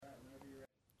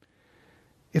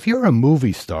If you're a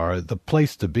movie star, the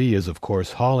place to be is, of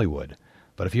course, Hollywood.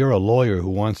 But if you're a lawyer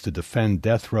who wants to defend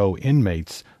death row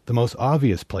inmates, the most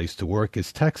obvious place to work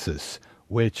is Texas,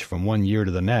 which, from one year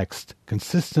to the next,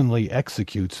 consistently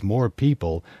executes more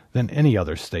people than any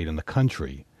other state in the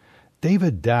country.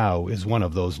 David Dow is one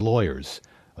of those lawyers.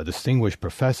 A distinguished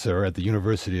professor at the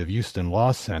University of Houston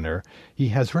Law Center, he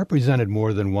has represented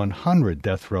more than 100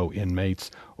 death row inmates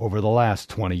over the last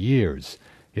 20 years.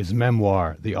 His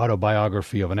memoir, The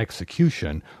Autobiography of an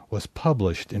Execution, was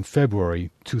published in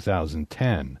February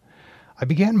 2010. I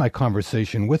began my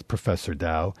conversation with Professor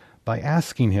Dow by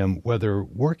asking him whether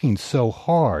working so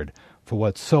hard for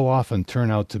what so often turn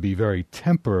out to be very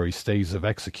temporary stays of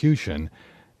execution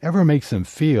ever makes him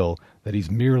feel that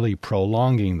he's merely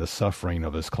prolonging the suffering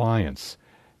of his clients.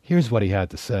 Here's what he had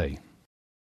to say.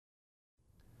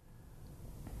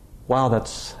 Wow,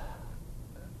 that's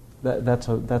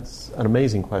an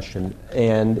amazing question,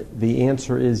 and the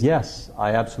answer is yes.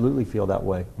 I absolutely feel that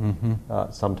way.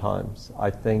 Sometimes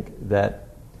I think that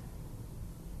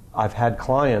I've had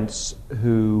clients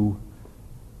who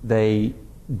they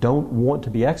don't want to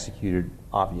be executed,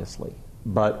 obviously,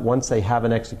 but once they have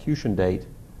an execution date,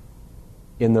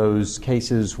 in those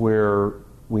cases where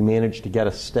we manage to get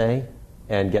a stay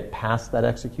and get past that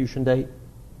execution date,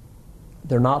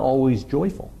 they're not always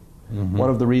joyful. One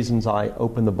of the reasons I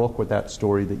opened the book with that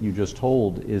story that you just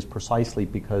told is precisely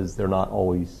because they're not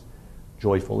always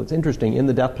joyful. It's interesting, in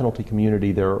the death penalty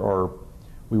community,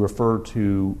 we refer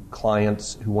to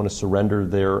clients who want to surrender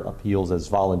their appeals as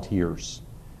volunteers.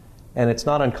 And it's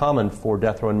not uncommon for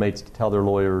death row inmates to tell their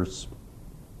lawyers,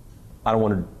 I don't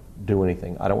want to do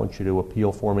anything. I don't want you to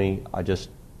appeal for me. I just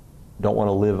don't want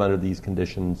to live under these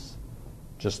conditions.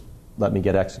 Just let me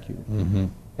get executed.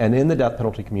 And in the death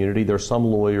penalty community, there are some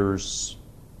lawyers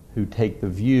who take the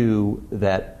view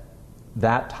that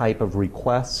that type of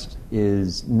request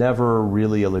is never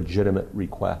really a legitimate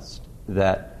request,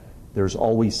 that there's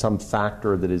always some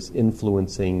factor that is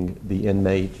influencing the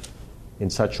inmate in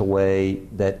such a way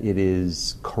that it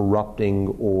is corrupting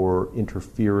or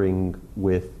interfering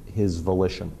with his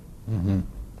volition. And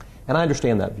I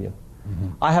understand that view.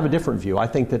 I have a different view. I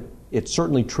think that it's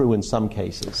certainly true in some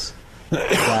cases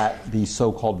that the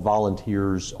so-called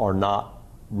volunteers are not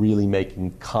really making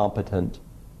competent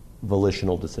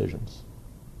volitional decisions.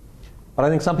 But I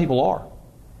think some people are.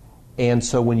 And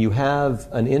so when you have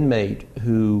an inmate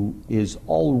who is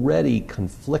already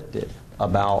conflicted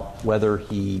about whether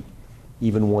he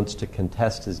even wants to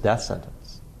contest his death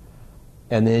sentence,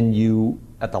 and then you,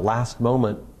 at the last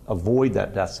moment, avoid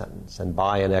that death sentence and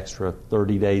buy an extra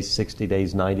 30 days, 60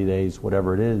 days, 90 days,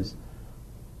 whatever it is,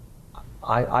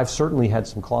 I've certainly had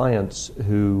some clients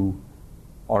who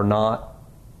are not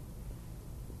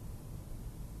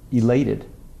elated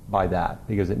by that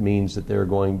because it means that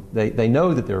they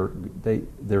know that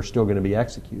they're still going to be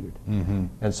executed.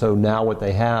 And so now what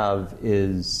they have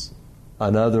is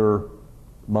another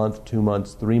month, 2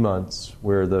 months, 3 months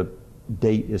where the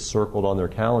date is circled on their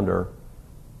calendar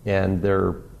and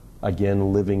they're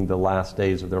again living the last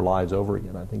days of their lives over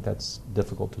again. I think that's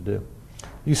difficult to do.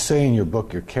 You say in your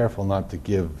book you're careful not to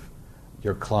give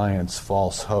your clients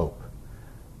false hope.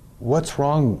 What's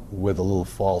wrong with a little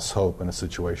false hope in a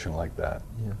situation like that?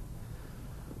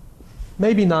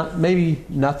 Maybe not. Maybe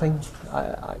nothing.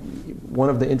 One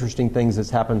of the interesting things that's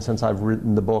happened since I've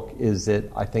written the book is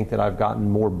that I think that I've gotten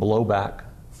more blowback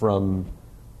from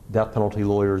death penalty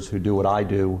lawyers who do what I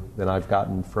do than I've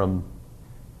gotten from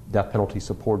death penalty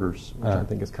supporters, which I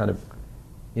think is kind of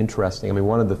interesting. I mean,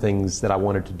 one of the things that I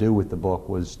wanted to do with the book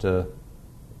was to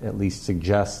at least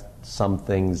suggest some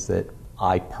things that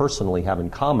I personally have in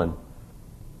common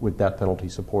with death penalty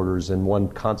supporters, and one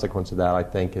consequence of that, I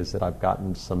think, is that I've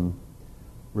gotten some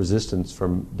resistance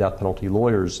from death penalty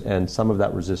lawyers, and some of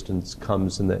that resistance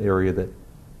comes in the area that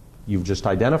you've just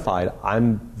identified.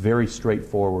 I'm very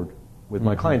straightforward with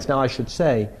my clients. Now, I should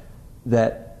say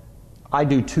that I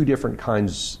do two different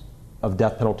kinds of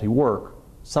death penalty work.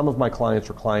 Some of my clients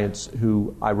are clients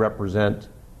who I represent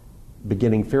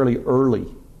beginning fairly early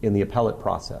in the appellate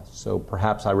process. So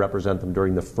perhaps I represent them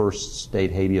during the first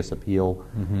state habeas appeal,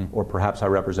 or perhaps I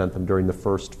represent them during the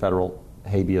first federal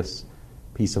habeas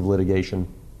piece of litigation.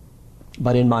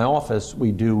 But in my office,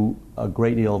 we do a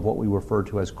great deal of what we refer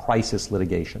to as crisis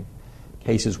litigation,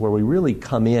 cases where we really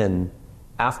come in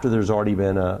after there's already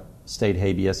been a state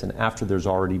habeas and after there's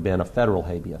already been a federal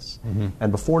habeas.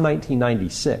 And before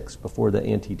 1996, before the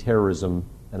Anti-Terrorism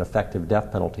and Effective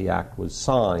Death Penalty Act was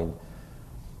signed,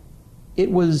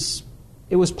 it was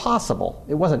possible.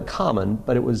 It wasn't common,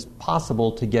 but it was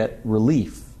possible to get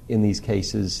relief in these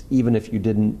cases even if you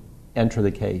didn't enter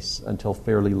the case until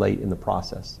fairly late in the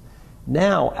process.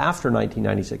 Now, after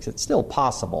 1996, it's still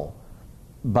possible,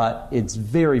 but it's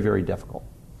very, very difficult.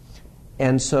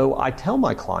 And so I tell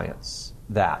my clients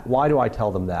that. Why do I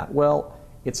tell them that? Well,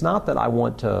 it's not that I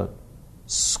want to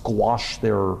squash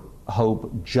their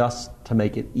hope just to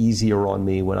make it easier on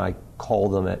me when I call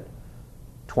them at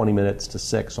 20 minutes to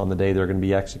 6 on the day they're going to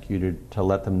be executed to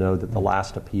let them know that the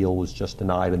last appeal was just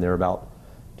denied and they're about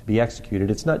to be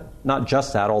executed. It's not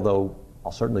just that, although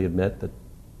I'll certainly admit that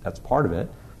that's part of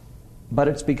it, but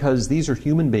it's because these are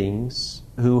human beings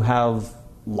who have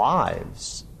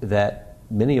lives that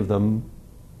many of them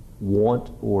want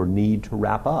or need to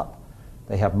wrap up.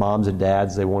 They have moms and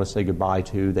dads they want to say goodbye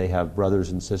to. They have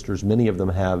brothers and sisters. Many of them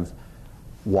have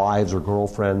wives or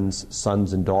girlfriends,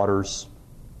 sons and daughters.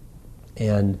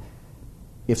 And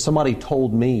if somebody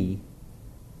told me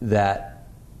that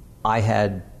I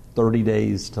had 30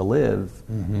 days to live,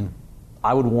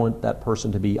 I would want that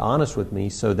person to be honest with me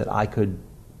so that I could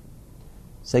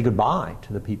say goodbye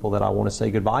to the people that I want to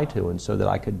say goodbye to, and so that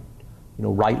I could,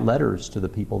 write letters to the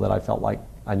people that I felt like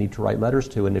I need to write letters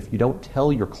to. And if you don't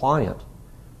tell your client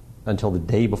until the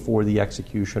day before the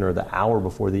execution or the hour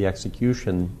before the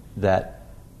execution that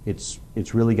it's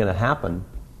really going to happen,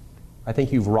 I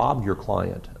think you've robbed your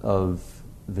client of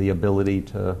the ability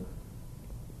to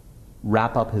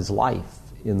wrap up his life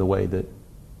in the way that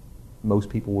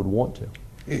most people would want to.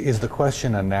 Is the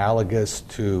question analogous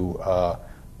to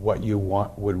what you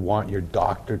would want your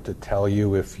doctor to tell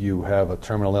you if you have a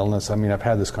terminal illness? I mean, I've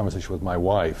had this conversation with my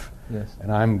wife, yes,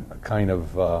 and I'm kind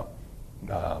of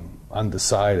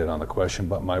undecided on the question,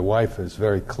 but my wife is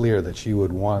very clear that she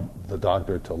would want the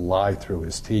doctor to lie through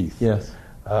his teeth. Yes.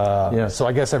 Yes. So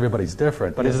I guess everybody's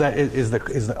different. But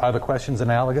are the questions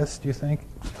analogous, do you think?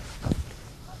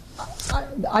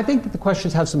 I think that the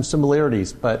questions have some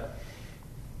similarities, but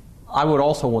I would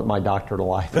also want my doctor to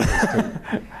lie through his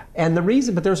teeth. And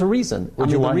there's a reason.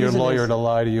 Would you want your lawyer to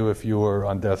lie to you if you were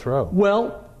on death row?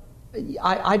 Well,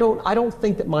 I don't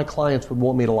think that my clients would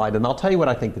want me to lie to them. I'll tell you what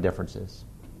I think the difference is.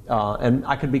 And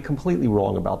I could be completely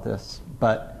wrong about this,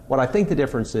 but what I think the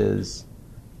difference is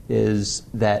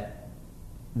that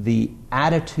the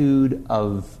attitude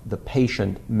of the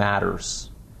patient matters,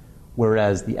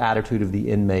 whereas the attitude of the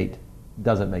inmate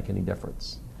doesn't make any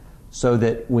difference. So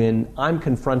that when I'm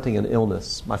confronting an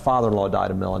illness, my father-in-law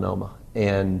died of melanoma,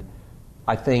 and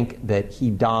I think that he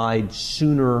died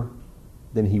sooner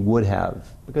than he would have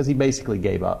because he basically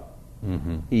gave up.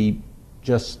 Mm-hmm. He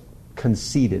just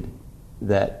conceded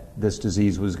that this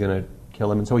disease was going to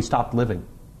kill him, and so he stopped living.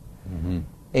 Mm-hmm.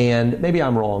 And maybe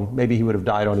I'm wrong. Maybe he would have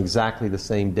died on exactly the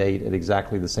same date at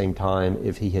exactly the same time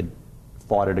if he had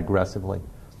fought it aggressively.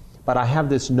 But I have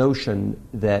this notion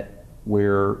that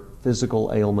where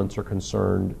physical ailments are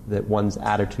concerned, that one's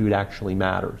attitude actually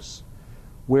matters.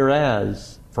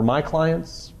 Whereas for my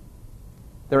clients,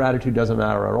 their attitude doesn't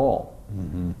matter at all.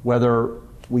 Mm-hmm. Whether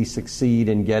we succeed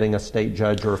in getting a state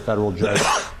judge or a federal judge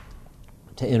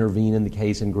to intervene in the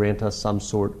case and grant us some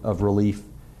sort of relief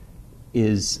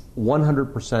is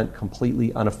 100%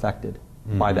 completely unaffected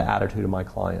by the attitude of my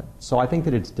client. So I think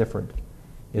that it's different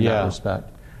in that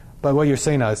respect. But what you're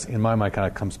saying now, in my mind, kind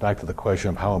of comes back to the question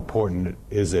of how important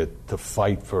is it to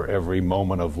fight for every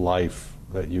moment of life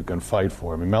that you can fight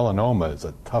for. I mean, melanoma is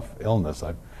a tough illness.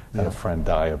 I've had a friend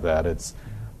die of that. It's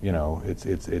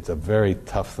a very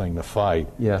tough thing to fight.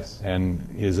 Yes.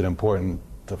 And is it important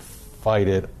to fight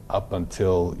it up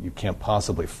until you can't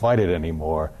possibly fight it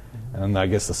anymore? And I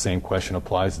guess the same question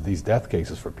applies to these death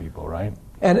cases for people, right?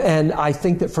 And I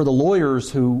think that for the lawyers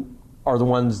who are the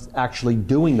ones actually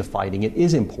doing the fighting, it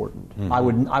is important.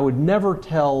 Mm-hmm. I would never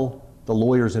tell the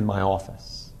lawyers in my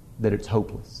office that it's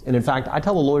hopeless. And in fact, I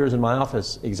tell the lawyers in my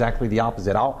office exactly the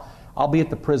opposite. I'll be at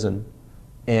the prison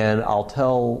and I'll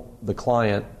tell the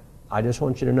client, I just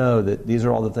want you to know that these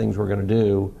are all the things we're going to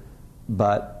do,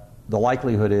 but the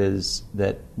likelihood is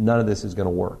that none of this is going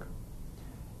to work.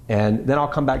 And then I'll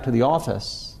come back to the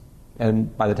office,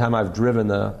 and by the time I've driven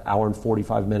the hour and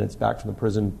 45 minutes back from the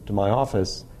prison to my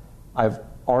office, I've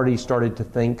already started to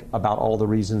think about all the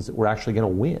reasons that we're actually going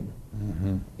to win.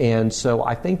 Mm-hmm. And so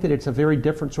I think that it's a very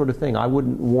different sort of thing. I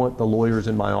wouldn't want the lawyers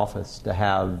in my office to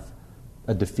have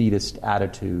a defeatist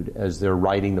attitude as they're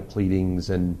writing the pleadings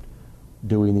and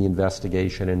doing the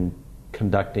investigation and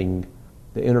conducting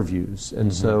the interviews.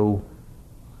 And so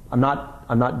I'm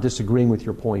not disagreeing with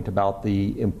your point about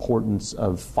the importance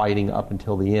of fighting up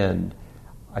until the end.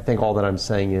 I think all that I'm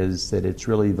saying is that it's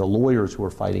really the lawyers who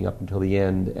are fighting up until the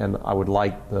end, and I would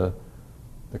like the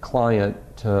client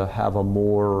to have a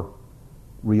more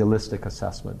realistic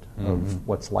assessment of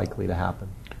what's likely to happen.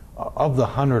 Of the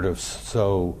 100 or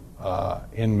so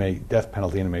death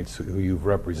penalty inmates who you've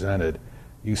represented,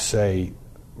 you say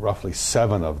roughly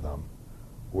 7 of them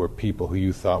were people who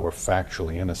you thought were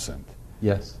factually innocent.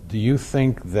 Yes. Do you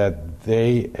think that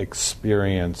they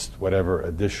experienced whatever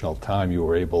additional time you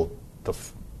were able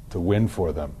to win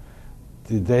for them?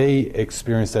 Did they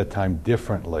experience that time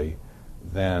differently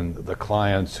than the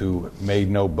clients who made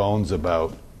no bones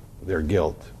about their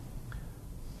guilt?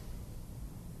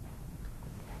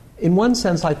 In one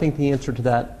sense, I think the answer to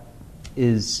that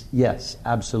is yes,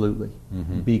 absolutely.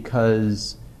 Mm-hmm.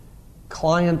 Because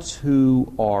clients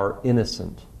who are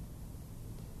innocent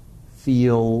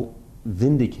feel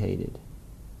vindicated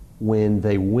when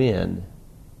they win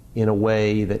in a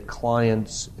way that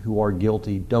clients who are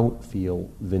guilty don't feel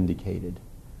vindicated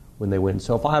when they win.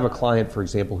 So if I have a client, for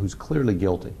example, who's clearly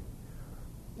guilty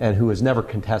and who has never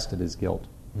contested his guilt,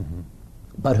 mm-hmm.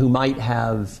 but who might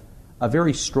have a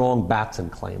very strong Batson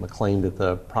claim, a claim that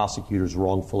the prosecutors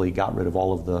wrongfully got rid of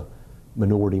all of the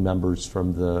minority members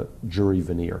from the jury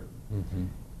veneer. Mm-hmm.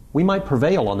 We might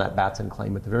prevail on that Batson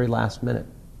claim at the very last minute.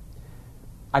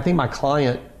 I think my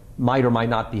client might or might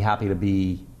not be happy to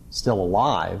be still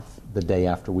alive the day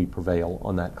after we prevail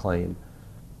on that claim.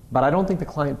 But I don't think the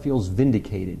client feels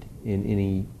vindicated in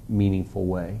any meaningful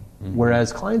way. Mm-hmm.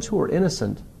 Whereas clients who are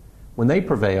innocent, when they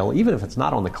prevail, even if it's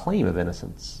not on the claim of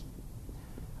innocence,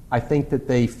 I think that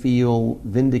they feel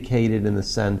vindicated in the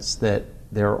sense that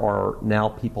there are now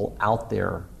people out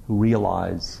there who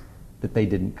realize that they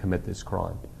didn't commit this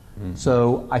crime. Mm-hmm.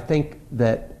 So I think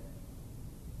that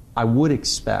I would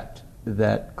expect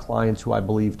that clients who I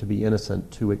believe to be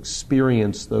innocent to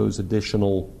experience those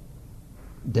additional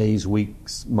days,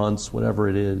 weeks, months, whatever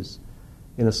it is,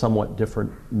 in a somewhat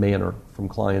different manner from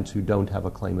clients who don't have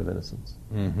a claim of innocence.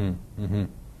 Mm-hmm. Mm-hmm.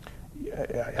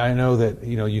 I know that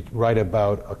you write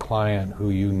about a client who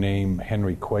you name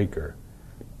Henry Quaker,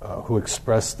 who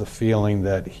expressed the feeling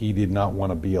that he did not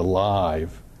want to be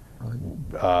alive,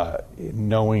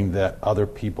 knowing that other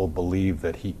people believed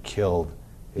that he killed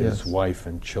his wife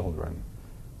and children.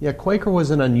 Yeah, Quaker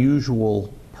was an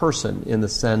unusual person in the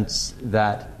sense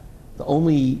that the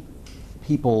only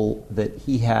people that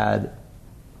he had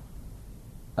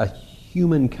a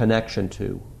human connection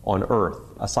to on Earth,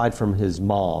 aside from his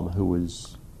mom, who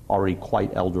was already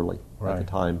quite elderly at the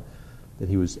time that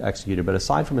he was executed, but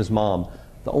aside from his mom,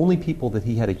 the only people that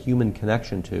he had a human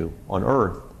connection to on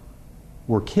Earth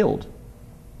were killed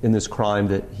in this crime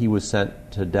that he was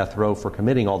sent to death row for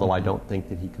committing, although mm-hmm. I don't think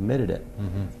that he committed it.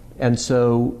 Mm-hmm. And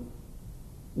so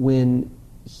when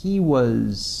he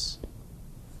was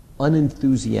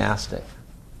unenthusiastic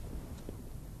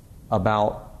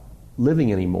about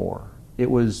living anymore, it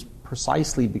was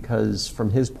precisely because, from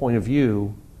his point of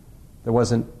view, there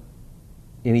wasn't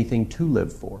anything to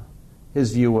live for.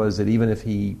 His view was that even if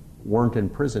he weren't in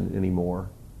prison anymore,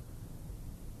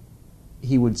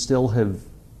 he would still have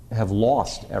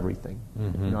lost everything.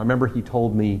 Mm-hmm. I remember he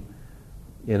told me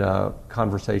in a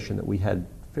conversation that we had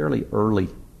fairly early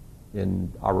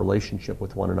in our relationship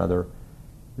with one another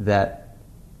that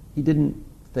he didn't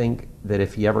think that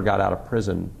if he ever got out of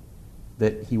prison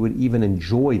that he would even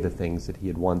enjoy the things that he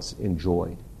had once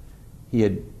enjoyed. He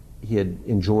had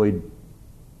enjoyed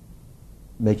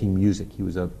making music. He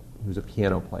was a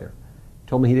piano player. He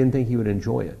told me he didn't think he would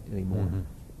enjoy it anymore.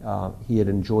 Mm-hmm. He had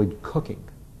enjoyed cooking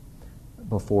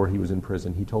before he was in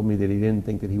prison. He told me that he didn't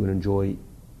think that he would enjoy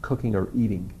cooking or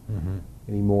eating mm-hmm.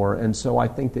 anymore. And so I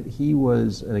think that he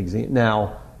was an example.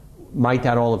 Now, might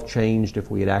that all have changed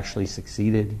if we had actually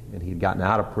succeeded and he had gotten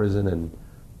out of prison and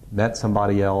met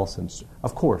somebody else? And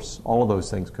of course, all of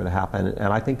those things could have happened,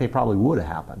 and I think they probably would have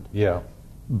happened. Yeah.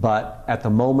 But at the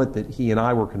moment that he and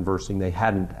I were conversing, they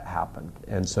hadn't happened.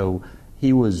 And so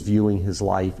he was viewing his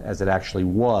life as it actually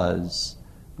was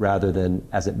rather than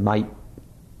as it might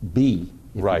be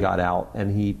if he got out.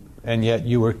 And yet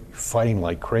you were fighting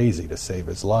like crazy to save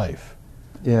his life.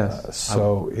 Yes.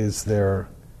 So is there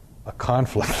a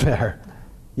conflict there?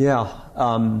 Yeah.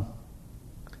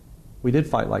 We did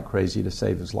fight like crazy to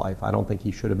save his life. I don't think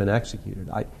he should have been executed.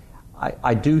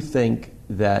 I do think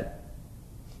that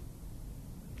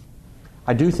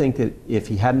if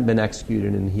he hadn't been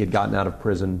executed and he had gotten out of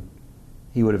prison,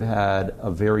 he would have had a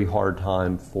very hard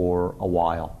time for a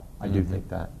while. I mm-hmm. do think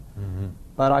that. Mm-hmm.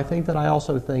 But I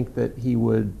also think that he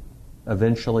would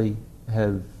eventually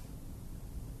have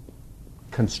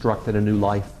constructed a new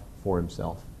life for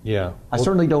himself. Yeah. I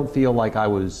certainly don't feel like I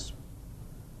was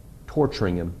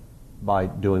torturing him by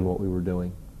doing what we were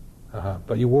doing. Uh-huh.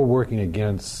 But you were working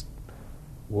against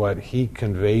what he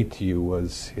conveyed to you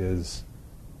was his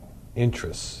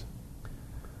interests.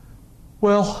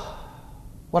 Well,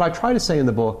 what I try to say in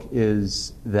the book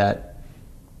is that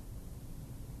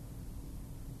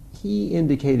he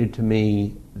indicated to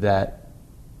me that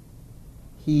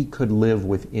he could live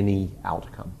with any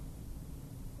outcome.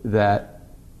 That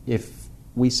if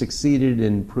we succeeded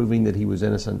in proving that he was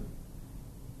innocent,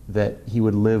 that he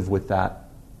would live with that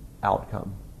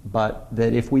outcome. But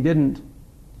that if we didn't,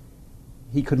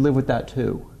 he could live with that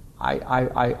too.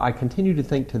 I continue to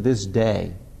think to this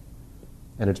day,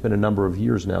 and it's been a number of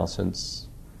years now since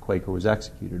Quaker was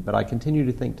executed, but I continue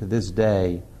to think to this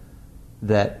day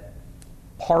that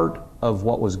part of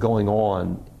what was going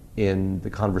on in the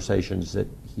conversations that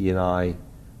he and I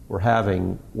were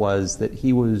having was that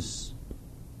he was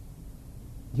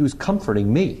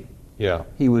comforting me. Yeah.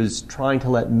 He was trying to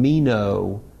let me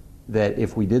know that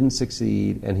if we didn't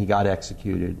succeed and he got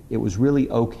executed, it was really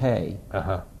okay.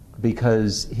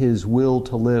 Because his will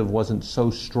to live wasn't so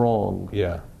strong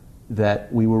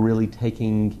that we were really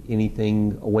taking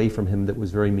anything away from him that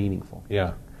was very meaningful.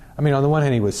 Yeah. I mean, on the one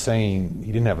hand, he was saying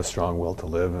he didn't have a strong will to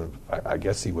live. I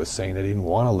guess he was saying that he didn't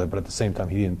want to live, but at the same time,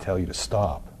 he didn't tell you to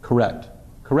stop. Correct.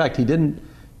 He didn't.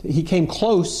 He came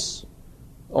close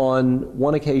on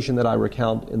one occasion that I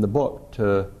recount in the book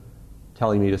to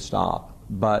telling me to stop,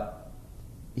 but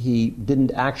he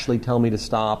didn't actually tell me to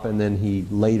stop, and then he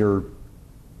later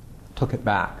took it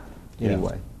back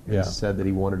anyway. He said that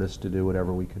he wanted us to do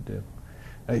whatever we could do.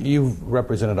 You've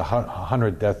represented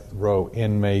 100 death row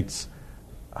inmates.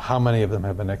 How many of them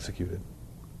have been executed,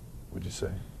 would you say?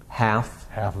 Half.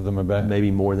 Half of them have been?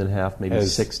 Maybe more than half, maybe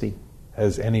 60.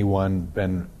 Has anyone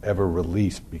been ever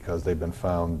released because they've been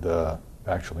found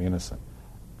actually innocent?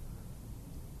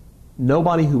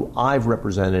 Nobody who I've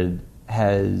represented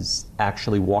has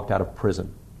actually walked out of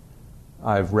prison.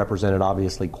 I've represented,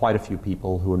 obviously, quite a few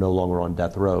people who are no longer on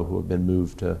death row, who have been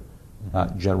moved to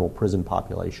general prison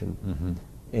population.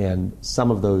 And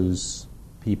some of those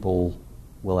people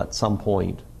will at some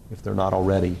point, if they're not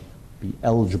already, be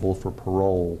eligible for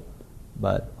parole,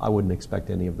 but I wouldn't expect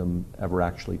any of them ever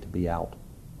actually to be out.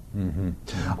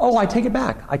 Oh, I take it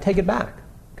back.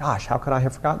 Gosh, how could I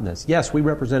have forgotten this? Yes, we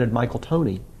represented Michael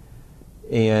Toney.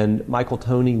 And Michael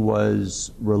Toney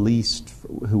was released,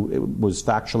 who was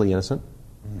factually innocent.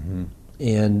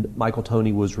 And Michael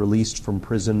Toney was released from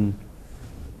prison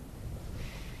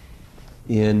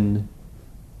in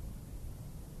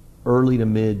early to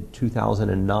mid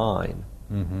 2009,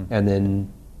 and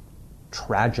then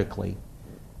tragically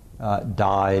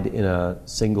died in a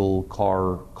single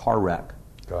car wreck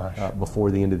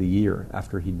before the end of the year,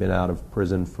 after he'd been out of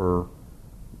prison for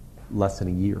less than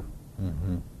a year.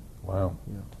 Wow.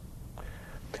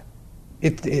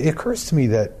 It occurs to me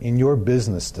that in your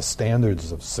business, the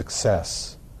standards of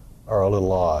success are a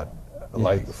little odd.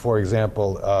 Like, for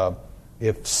example,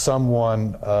 if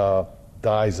someone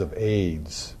dies of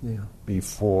AIDS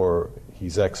before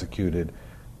he's executed,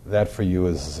 that for you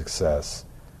is a success.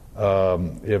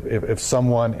 If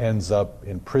someone ends up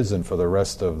in prison for the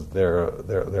rest of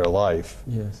their life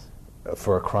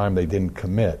for a crime they didn't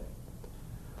commit,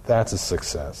 that's a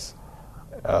success.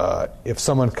 If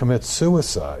someone commits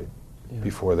suicide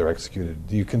before they're executed,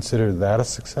 do you consider that a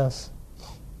success?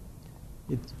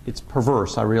 It's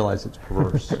perverse. I realize it's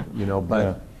perverse,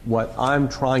 but what I'm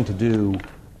trying to do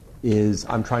is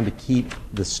I'm trying to keep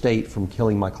the state from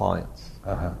killing my clients.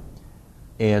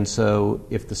 And so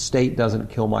if the state doesn't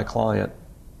kill my client,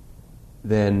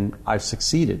 then I've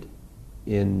succeeded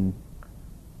in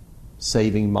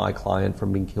saving my client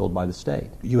from being killed by the state.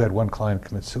 You had one client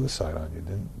commit suicide on you,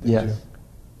 didn't you?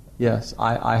 Yes,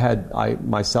 I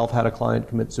myself had a client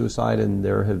commit suicide, and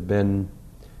there have been,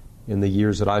 in the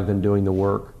years that I've been doing the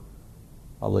work,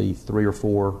 probably 3 or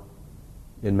 4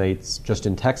 inmates just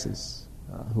in Texas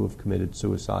who have committed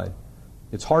suicide.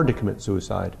 It's hard to commit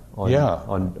suicide on death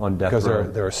row.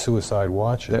 Because there are suicide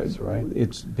watches, right?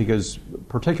 It's because,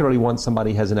 particularly once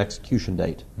somebody has an execution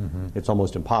date, it's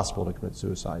almost impossible to commit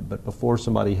suicide. But before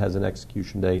somebody has an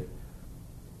execution date,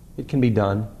 it can be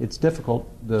done. It's difficult.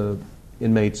 The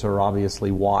inmates are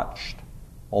obviously watched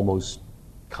almost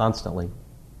constantly.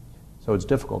 So it's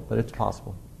difficult, but it's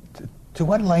possible. To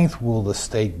what length will the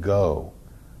state go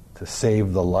to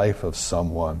save the life of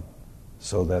someone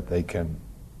so that they can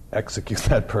execute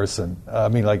that person? I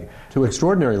mean, to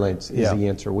extraordinary lengths is the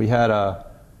answer. We had a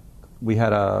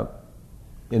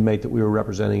inmate that we were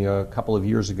representing a couple of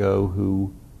years ago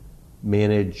who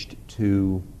managed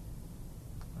to,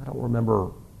 I don't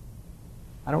remember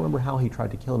how he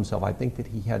tried to kill himself. I think that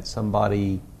he had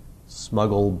somebody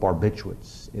smuggle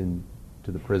barbiturates into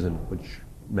the prison, which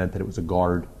meant that it was a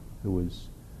guard who was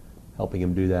helping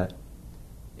him do that.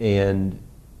 And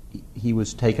he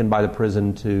was taken by the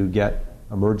prison to get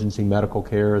emergency medical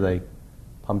care. They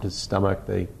pumped his stomach.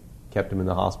 They kept him in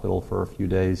the hospital for a few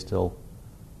days till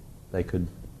they could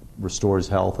restore his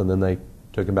health, and then they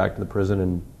took him back to the prison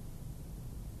and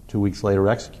 2 weeks later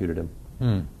executed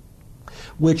him.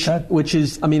 Which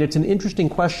is, I mean, it's an interesting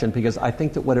question because I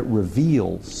think that what it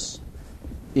reveals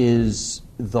is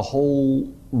the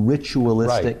whole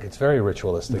ritualistic. Right. It's very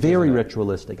ritualistic. Very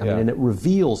ritualistic. I mean, and it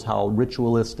reveals how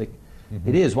ritualistic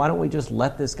it is. Why don't we just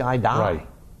let this guy die? Right.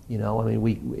 You know, I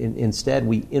mean, instead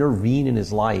we intervene in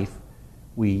his life,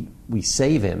 we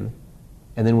save him,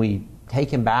 and then we take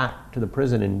him back to the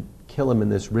prison and kill him in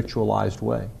this ritualized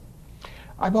way.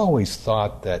 I've always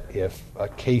thought that if a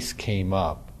case came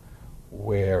up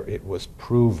where it was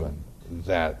proven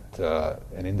that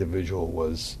an individual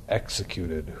was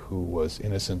executed who was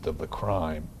innocent of the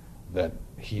crime that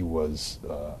he was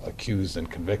accused and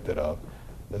convicted of,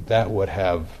 that would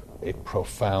have a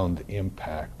profound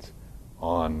impact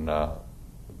on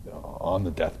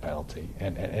the death penalty.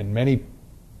 And many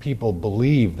people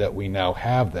believe that we now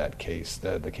have that case,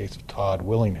 the case of Todd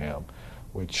Willingham,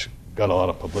 which got a lot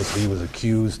of publicity. He was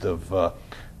accused of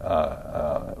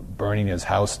burning his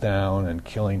house down and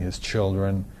killing his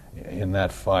children in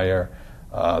that fire.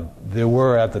 There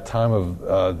were, at the time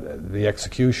of the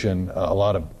execution, a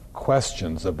lot of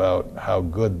questions about how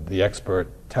good the expert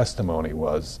testimony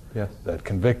was that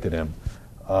convicted him.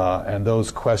 And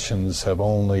those questions have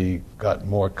only got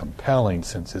more compelling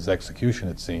since his execution,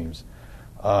 it seems.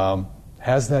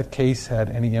 Has that case had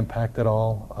any impact at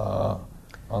all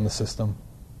on the system?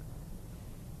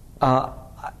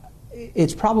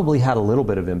 It's probably had a little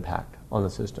bit of impact on the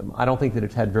system. I don't think that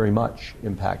it's had very much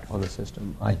impact on the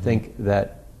system. I think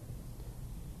that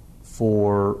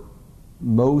for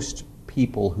most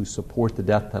people who support the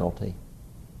death penalty,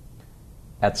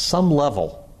 at some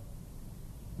level,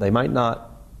 they might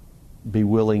not be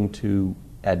willing to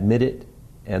admit it,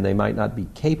 and they might not be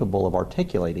capable of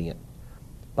articulating it.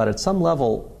 But at some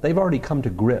level, they've already come to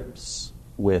grips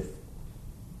with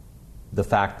the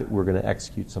fact that we're going to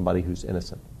execute somebody who's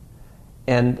innocent.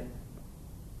 And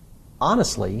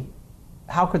honestly,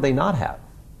 how could they not have?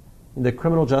 The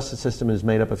criminal justice system is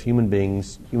made up of human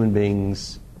beings. Human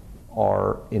beings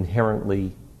are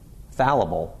inherently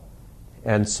fallible.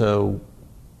 And so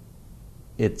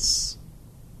it's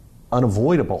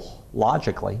unavoidable,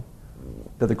 logically,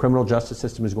 that the criminal justice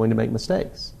system is going to make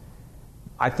mistakes.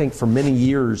 I think for many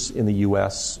years in the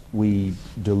U.S., we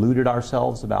deluded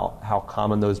ourselves about how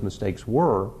common those mistakes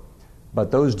were, but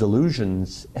those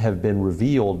delusions have been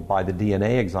revealed by the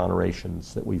DNA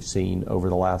exonerations that we've seen over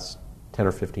the last 10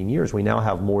 or 15 years. We now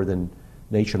have more than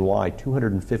nationwide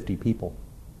 250 people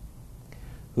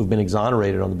who've been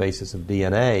exonerated on the basis of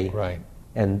DNA. Right.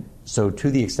 And so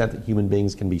to the extent that human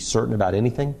beings can be certain about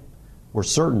anything, we're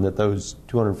certain that those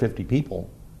 250 people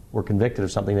were convicted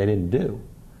of something they didn't do.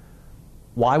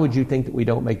 Why would you think that we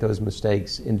don't make those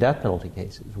mistakes in death penalty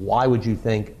cases? Why would you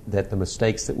think that the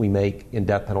mistakes that we make in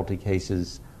death penalty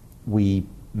cases we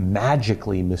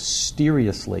magically,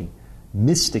 mysteriously,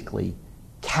 mystically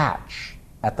catch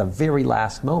at the very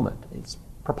last moment? It's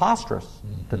preposterous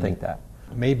to think that.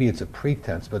 Maybe it's a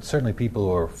pretense, but certainly people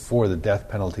who are for the death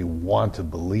penalty want to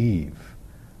believe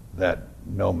that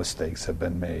no mistakes have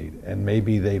been made, and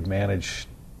maybe they've managed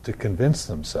to convince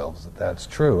themselves that that's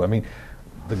true. I mean,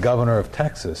 the governor of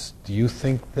Texas, do you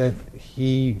think that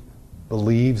he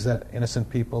believes that innocent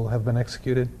people have been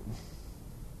executed?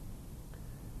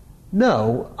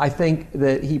 No, I think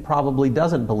that he probably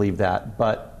doesn't believe that,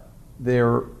 but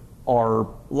there are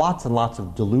lots and lots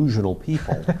of delusional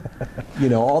people. You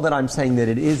know, all that I'm saying that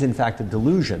it is in fact a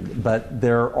delusion, but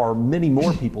there are many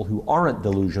more people who aren't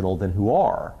delusional than who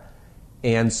are.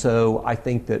 And so I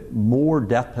think that more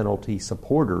death penalty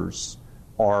supporters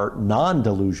are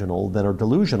non-delusional than are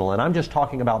delusional, and I'm just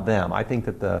talking about them. I think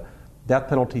that the death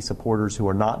penalty supporters who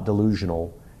are not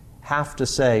delusional have to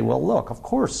say, well, look, of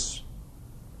course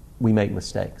we make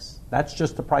mistakes. That's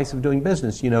just the price of doing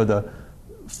business. You know, the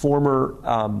former,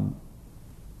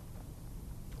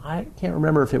 I can't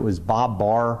remember if it was Bob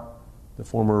Barr, the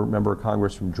former member of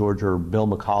Congress from Georgia, or Bill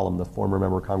McCollum, the former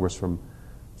member of Congress from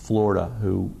Florida,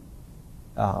 who,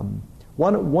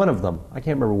 one of them, I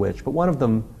can't remember which, but one of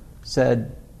them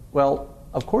said, well,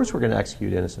 of course we're going to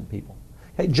execute innocent people.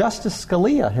 Hey, Justice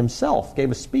Scalia himself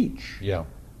gave a speech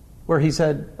where he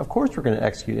said, of course we're going to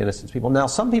execute innocent people. Now,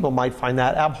 some people might find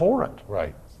that abhorrent.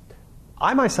 Right.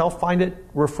 I myself find it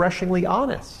refreshingly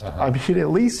honest. I mean,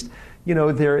 at least, you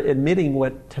know, they're admitting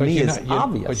what to me is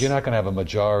obvious. But you're not going to have a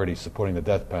majority supporting the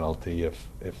death penalty if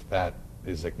that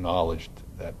is acknowledged,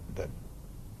 that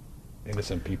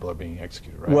innocent people are being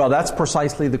executed, right? Well, that's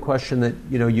precisely the question that,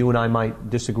 you know, you and I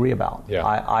might disagree about. Yeah.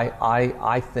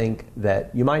 I think that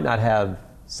you might not have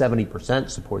 70%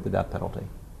 support the death penalty,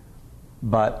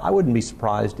 but I wouldn't be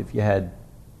surprised if you had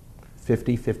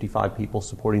 50, 55 people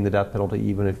supporting the death penalty,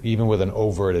 even with an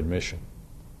overt admission.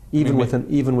 Even with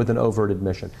an overt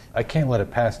admission. I can't let it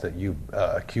pass that you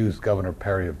accused Governor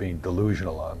Perry of being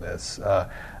delusional on this.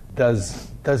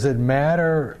 Does it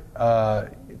matter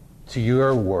to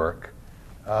your work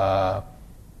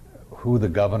who the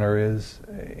governor is?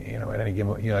 At any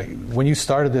given, when you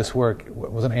started this work,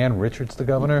 wasn't Ann Richards the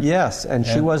governor? Yes, and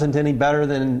she wasn't any better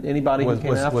than anybody who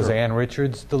came after Was her. Ann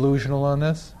Richards delusional on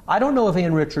this? I don't know if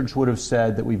Ann Richards would have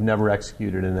said that we've never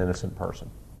executed an innocent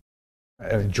person.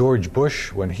 George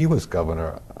Bush, when he was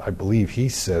governor, I believe he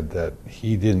said that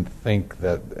he didn't think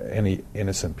that any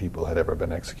innocent people had ever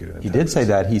been executed. He did say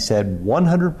that. He said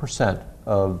 100%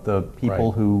 of the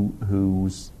people Right.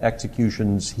 whose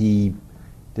executions he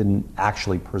didn't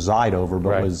actually preside over, but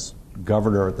Right. was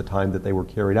governor at the time that they were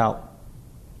carried out,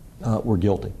 were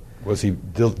guilty. Was he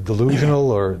delusional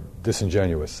or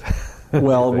disingenuous?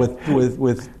 Well,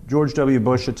 with George W.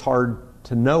 Bush, it's hard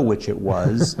to know which it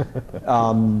was.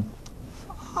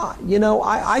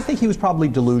 I think he was probably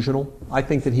delusional. I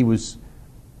think he was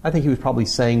probably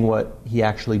saying what he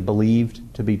actually believed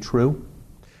to be true.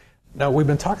 Now, we've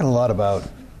been talking a lot about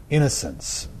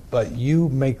innocence, but you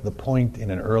make the point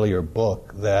in an earlier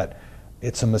book that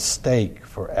it's a mistake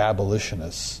for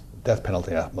abolitionists, death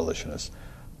penalty abolitionists,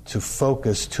 to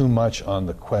focus too much on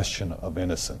the question of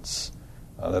innocence,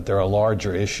 that there are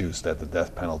larger issues that the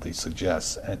death penalty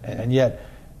suggests. And yet,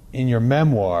 in your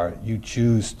memoir, you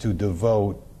choose to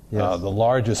devote Yes. the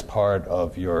largest part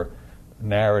of your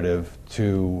narrative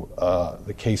to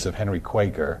the case of Henry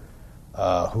Quaker,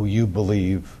 who you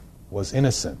believe was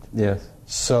innocent. Yes.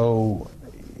 So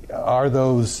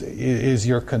is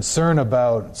your concern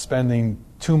about spending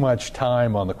too much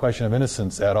time on the question of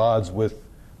innocence at odds with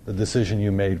the decision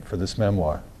you made for this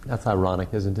memoir? That's ironic,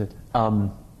 isn't it?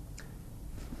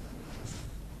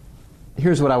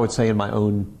 Here's what I would say in my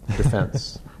own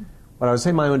defense. What I would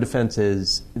say in my own defense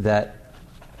is that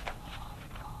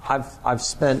I've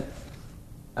spent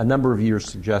a number of years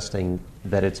suggesting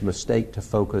that it's a mistake to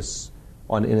focus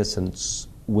on innocence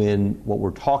when what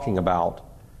we're talking about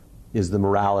is the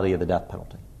morality of the death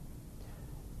penalty.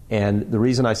 And the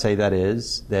reason I say that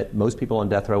is that most people on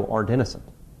death row aren't innocent.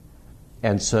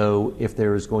 And so if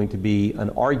there is going to be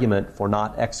an argument for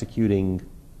not executing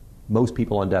most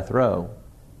people on death row,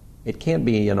 it can't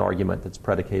be an argument that's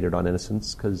predicated on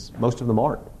innocence because most of them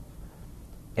aren't.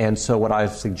 And so what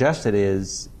I've suggested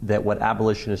is that what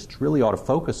abolitionists really ought to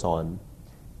focus on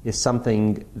is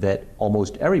something that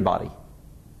almost everybody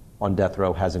on death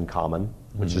row has in common,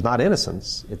 which is not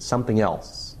innocence, it's something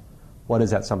else. What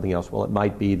is that something else? Well, it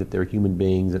might be that they're human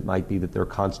beings, it might be that there are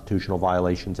constitutional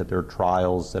violations, that there are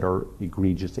trials that are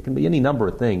egregious. It can be any number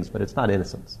of things, but it's not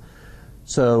innocence.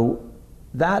 So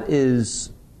that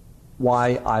is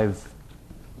why I've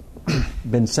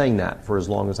been saying that for as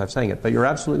long as I've saying it. But you're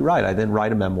absolutely right. I then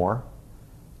write a memoir.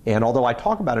 And although I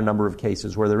talk about a number of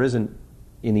cases where there isn't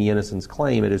any innocence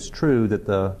claim, it is true that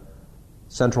the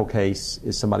central case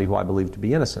is somebody who I believe to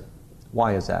be innocent.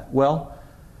 Why is that? Well,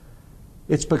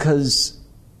 it's because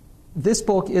this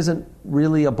book isn't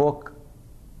really a book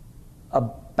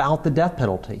about the death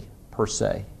penalty, per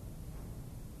se.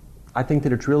 I think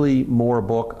that it's really more a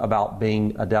book about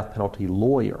being a death penalty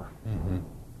lawyer. Mm-hmm.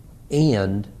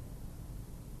 And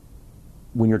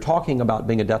when you're talking about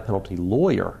being a death penalty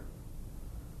lawyer,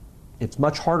 it's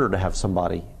much harder to have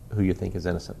somebody who you think is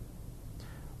innocent.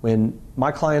 When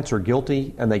my clients are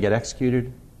guilty and they get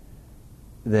executed,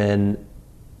 then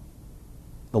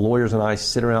the lawyers and I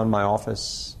sit around my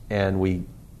office and we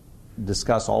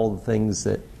discuss all of the things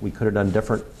that we could have done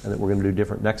different and that we're going to do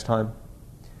different next time.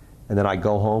 And then I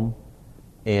go home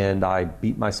and I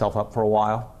beat myself up for a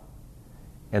while.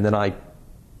 And then I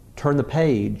turn the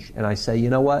page and I say, you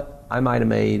know what? I might have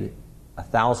made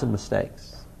 1,000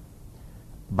 mistakes.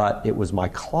 But it was my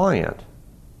client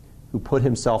who put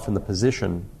himself in the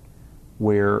position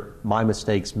where my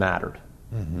mistakes mattered.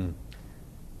 Mm-hmm.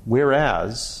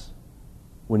 Whereas,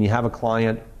 when you have a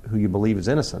client who you believe is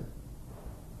innocent,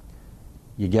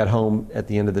 you get home at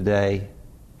the end of the day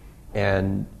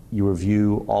and you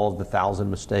review all of the 1,000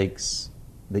 mistakes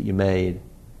that you made,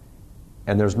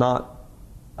 and there's not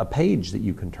a page that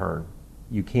you can turn.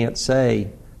 You can't say,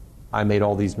 I made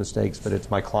all these mistakes, but it's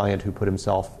my client who put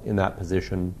himself in that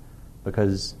position,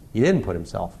 because he didn't put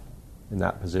himself in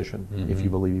that position, if you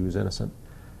believe he was innocent.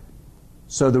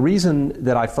 So the reason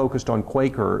that I focused on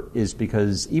Quaker is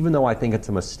because even though I think it's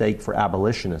a mistake for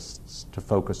abolitionists to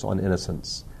focus on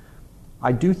innocence,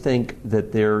 I do think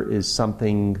that there is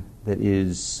something that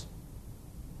is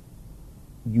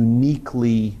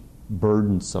uniquely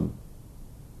burdensome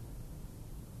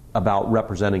about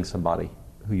representing somebody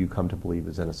who you come to believe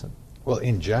is innocent. Well,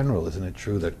 in general, isn't it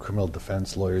true that criminal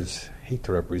defense lawyers hate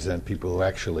to represent people who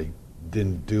actually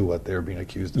didn't do what they're being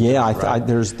accused of? Yeah, right?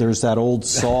 there's that old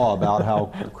saw about how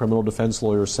criminal defense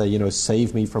lawyers say,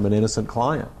 save me from an innocent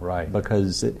client. Right.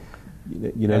 Because, and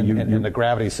the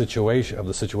gravity of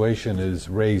the situation is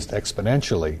raised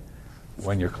exponentially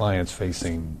when your client's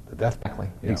facing the death penalty.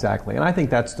 Exactly. And I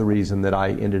think that's the reason that I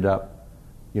ended up,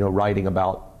 writing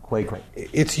about Quaker.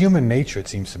 It's human nature, it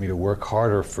seems to me, to work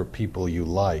harder for people you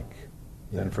like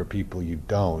than for people you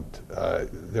don't.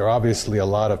 There are obviously a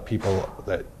lot of people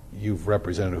that you've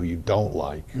represented who you don't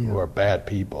like, who are bad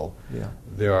people. Yeah.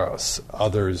 There are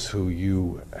others who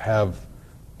you have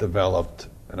developed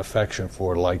an affection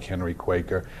for, like Henry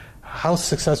Quaker. How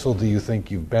successful do you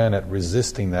think you've been at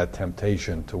resisting that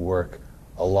temptation to work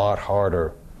a lot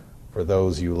harder for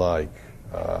those you like?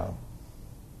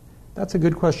 That's a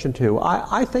good question, too.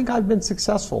 I think I've been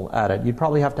successful at it. You'd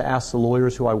probably have to ask the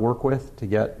lawyers who I work with to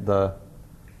get the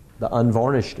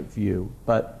unvarnished view.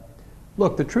 But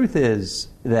look, the truth is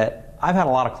that I've had a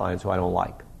lot of clients who I don't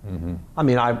like. Mm-hmm. I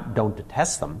mean, I don't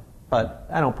detest them, but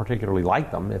I don't particularly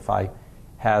like them. If I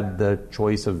had the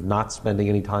choice of not spending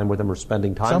any time with them or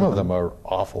spending time with them. Some of them are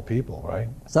awful people, right?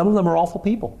 Some of them are awful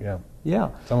people. Yeah. Yeah.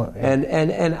 Yeah.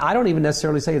 And I don't even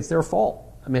necessarily say it's their fault.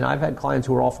 I mean, I've had clients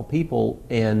who are awful people,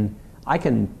 and I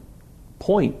can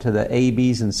point to the A,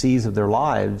 B's, and C's of their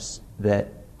lives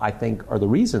that I think are the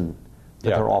reason that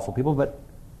they're awful people, but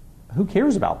who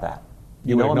cares about that?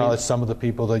 You would acknowledge some of the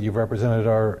people that you've represented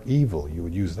are evil. You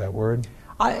would use that word?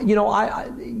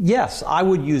 Yes, I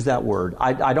would use that word.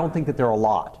 I don't think that there are a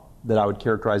lot that I would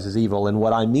characterize as evil. And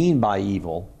what I mean by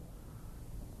evil,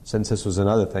 since this was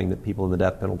another thing that people in the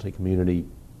death penalty community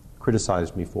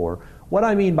criticized me for, what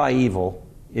I mean by evil,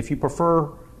 if you prefer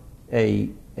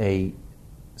a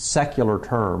secular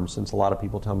term, since a lot of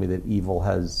people tell me that evil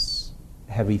has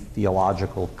heavy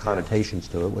theological connotations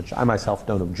to it, which I myself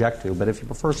don't object to, but if you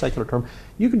prefer a secular term,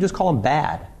 you can just call them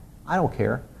bad. I don't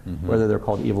care whether they're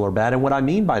called evil or bad. And what I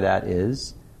mean by that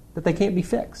is that they can't be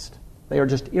fixed. They are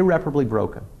just irreparably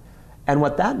broken. And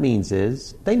what that means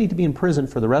is they need to be in prison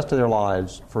for the rest of their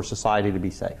lives for society to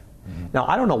be safe. Mm-hmm. Now,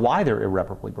 I don't know why they're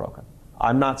irreparably broken.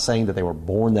 I'm not saying that they were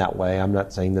born that way. I'm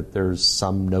not saying that there's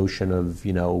some notion of,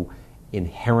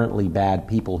 inherently bad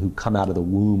people who come out of the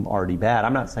womb already bad.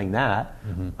 I'm not saying that.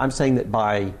 Mm-hmm. I'm saying that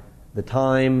by the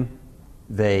time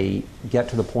they get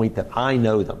to the point that I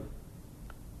know them,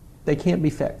 they can't be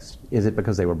fixed. Is it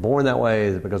because they were born that way?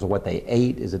 Is it because of what they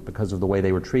ate? Is it because of the way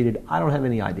they were treated? I don't have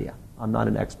any idea. I'm not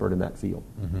an expert in that field.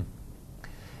 Mm-hmm.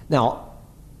 Now,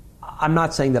 I'm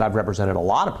not saying that I've represented a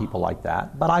lot of people like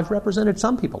that, but I've represented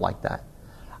some people like that.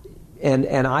 And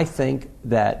I think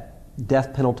that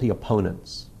death penalty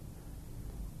opponents,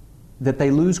 that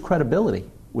they lose credibility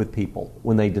with people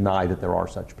when they deny that there are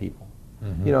such people.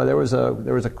 Mm-hmm. There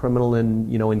was a criminal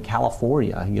in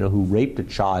California, who raped a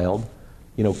child,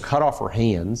 cut off her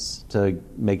hands to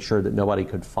make sure that nobody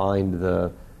could find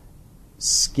the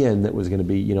skin that was going to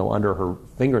be, under her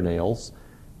fingernails,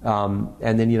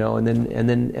 and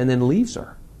then leaves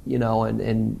her,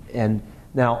 and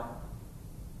now,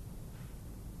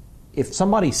 if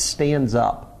somebody stands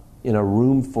up in a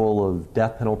room full of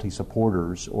death penalty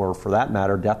supporters, or for that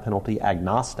matter, death penalty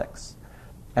agnostics,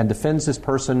 and defends this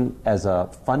person as a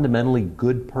fundamentally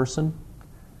good person,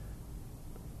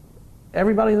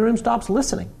 everybody in the room stops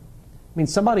listening. I mean,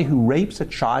 somebody who rapes a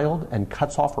child and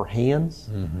cuts off her hands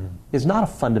is not a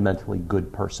fundamentally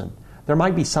good person. There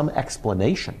might be some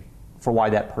explanation for why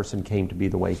that person came to be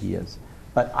the way he is,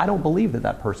 but I don't believe that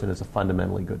that person is a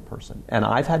fundamentally good person. And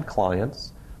I've had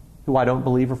clients who I don't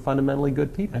believe are fundamentally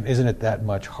good people. And isn't it that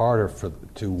much harder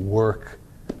to work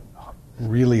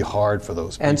really hard for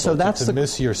those people? And so that's to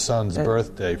miss your son's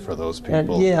birthday for those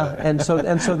people. And so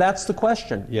that's the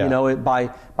question. Yeah.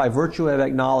 By virtue of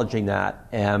acknowledging that,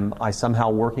 am I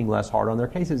somehow working less hard on their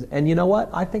cases? And you know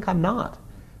what? I think I'm not.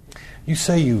 You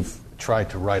say you've tried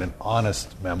to write an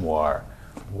honest memoir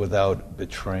without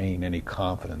betraying any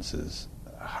confidences.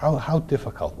 How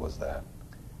difficult was that?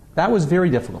 That was very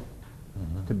difficult.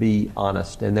 To be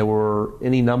honest. And there were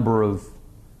any number of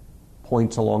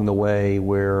points along the way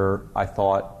where I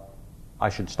thought I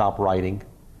should stop writing.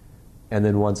 And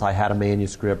then once I had a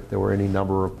manuscript, there were any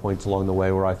number of points along the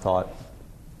way where I thought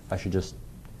I should just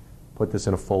put this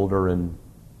in a folder and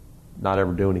not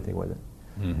ever do anything with it.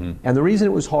 Mm-hmm. And the reason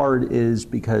it was hard is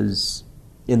because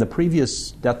in the previous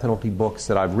death penalty books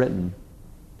that I've written,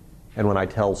 and when I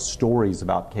tell stories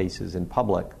about cases in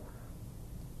public,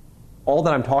 all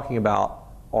that I'm talking about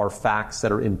are facts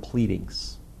that are in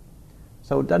pleadings.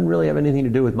 So it doesn't really have anything to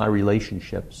do with my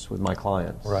relationships with my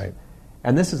clients. Right.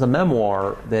 And this is a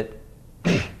memoir that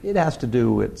It has to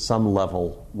do at some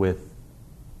level with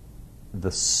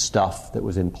the stuff that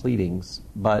was in pleadings,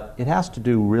 but it has to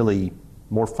do really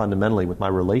more fundamentally with my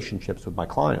relationships with my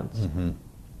clients.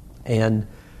 And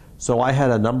so I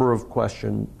had a number of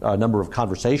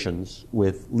conversations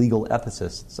with legal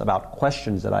ethicists about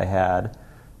questions that I had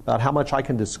about how much I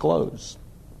can disclose.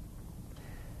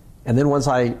 And then once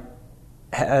I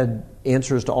had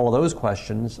answers to all of those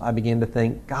questions, I began to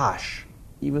think, gosh,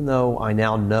 even though I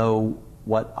now know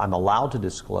what I'm allowed to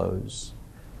disclose,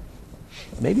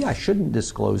 maybe I shouldn't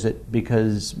disclose it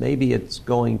because maybe it's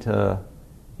going to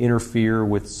interfere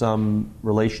with some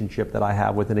relationship that I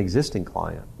have with an existing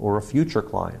client or a future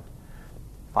client.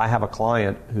 If I have a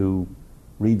client who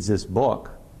reads this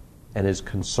book and is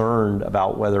concerned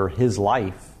about whether his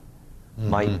life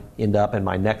might end up in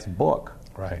my next book,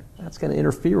 Right. that's going to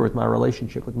interfere with my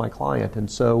relationship with my client. And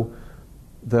so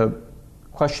the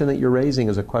question that you're raising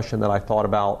is a question that I thought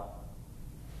about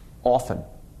often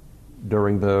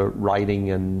during the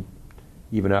writing and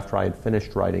even after I had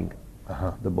finished writing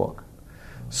the book.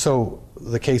 So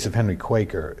the case of Henry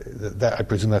Quaker, I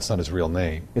presume that's not his real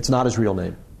name. It's not his real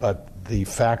name. But the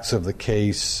facts of the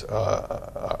case,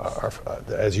 are,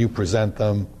 as you present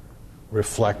them,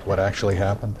 reflect what actually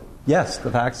happened? Yes, the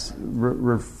facts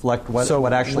reflect what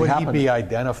actually happened. happened. Would he be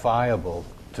identifiable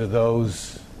to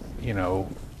those,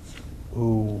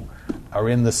 who are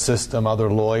in the system, other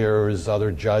lawyers,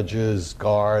 other judges,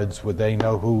 guards? Would they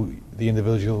know who the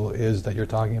individual is that you're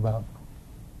talking about?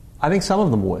 I think some of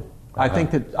them would. I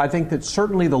think that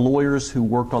certainly the lawyers who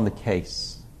worked on the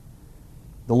case,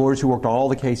 the lawyers who worked on all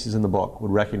the cases in the book,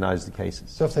 would recognize the cases.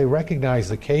 So if they recognize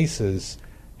the cases,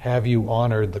 have you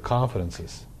honored the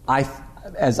confidences?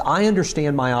 As I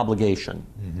understand my obligation,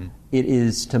 it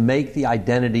is to make the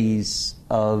identities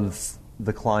of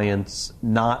the clients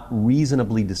not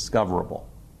reasonably discoverable.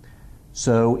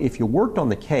 So if you worked on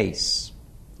the case,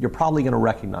 you're probably going to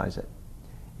recognize it.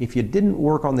 If you didn't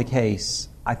work on the case,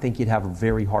 I think you'd have a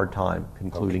very hard time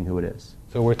concluding who it is.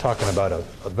 So we're talking about a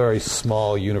very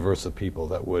small universe of people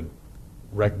that would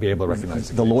be able to recognize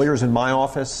the The case. lawyers in my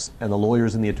office and the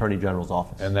lawyers in the Attorney General's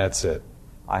office. And that's it.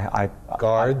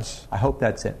 Guards? I hope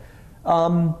that's it.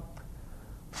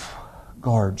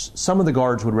 Guards. Some of the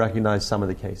guards would recognize some of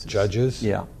the cases. Judges?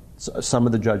 Yeah. Some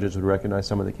of the judges would recognize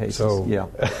some of the cases. So, yeah.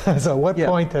 So at what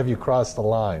point have you crossed the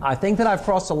line? I think that I've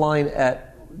crossed the line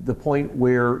at the point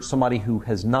where somebody who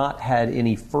has not had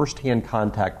any first-hand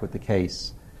contact with the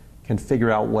case can figure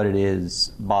out what it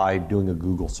is by doing a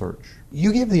Google search.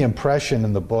 You give the impression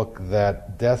in the book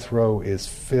that death row is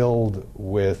filled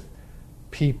with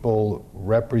people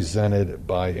represented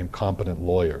by incompetent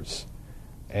lawyers.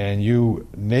 And you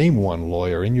name one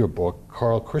lawyer in your book,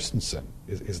 Carl Christensen.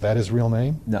 Is that his real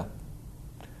name? No.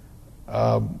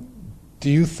 Do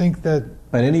you think that...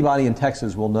 But anybody in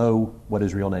Texas will know what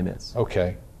his real name is.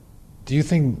 Okay. Do you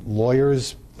think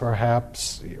lawyers,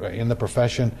 perhaps, in the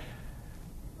profession,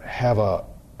 have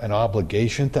an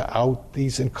obligation to out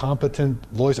these incompetent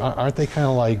lawyers? Aren't they kind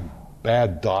of like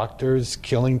bad doctors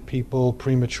killing people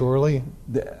prematurely?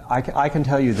 I can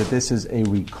tell you that this is a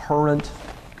recurrent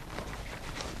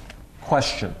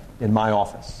question in my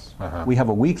office. We have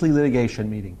a weekly litigation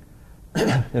meeting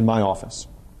in my office.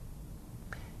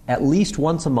 At least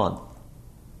once a month,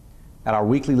 at our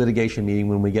weekly litigation meeting,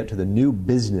 when we get to the new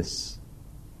business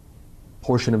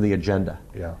portion of the agenda,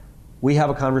 we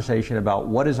have a conversation about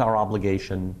what is our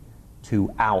obligation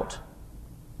to out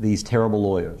these terrible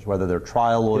lawyers, whether they're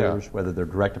trial lawyers, whether they're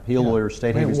direct appeal lawyers,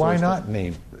 state habeas why lawyers. not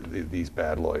name these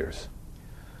bad lawyers?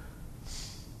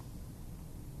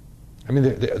 I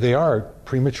mean, they are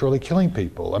prematurely killing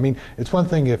people. I mean, it's one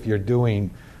thing if you're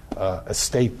doing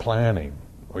estate planning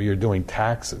or you're doing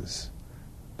taxes,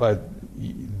 but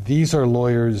these are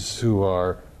lawyers who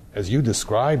are, as you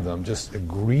describe them, just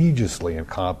egregiously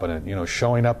incompetent,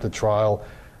 showing up to trial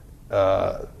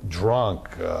drunk,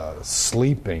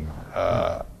 sleeping,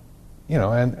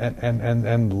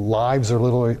 and lives are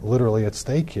literally at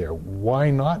stake here. Why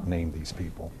not name these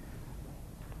people?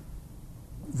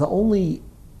 The only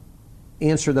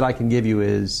answer that I can give you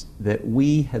is that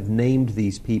we have named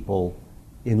these people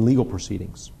in legal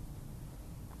proceedings.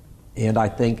 And I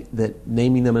think that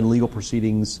naming them in legal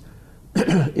proceedings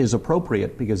is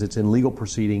appropriate because it's in legal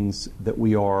proceedings that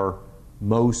we are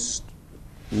most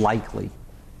likely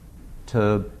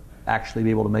to actually be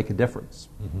able to make a difference.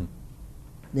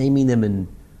 Naming them in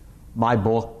my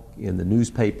book, in the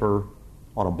newspaper,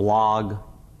 on a blog,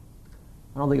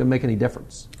 I don't think it would make any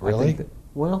difference. Really? I think that,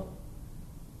 well,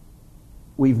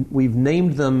 we've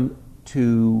named them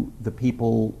to the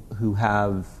people who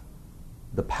have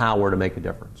the power to make a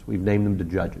difference. We've named them to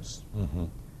judges.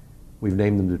 We've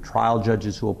named them to trial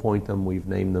judges who appoint them. We've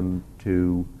named them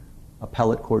to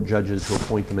appellate court judges who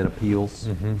appoint them in appeals.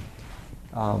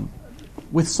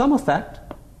 With some effect.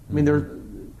 I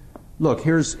mean, look,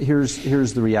 here's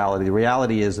the reality. The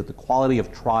reality is that the quality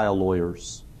of trial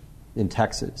lawyers in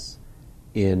Texas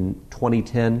in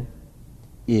 2010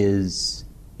 is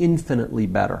infinitely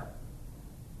better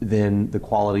than the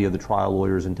quality of the trial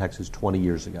lawyers in Texas 20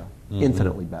 years ago.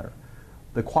 Infinitely better.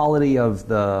 The quality of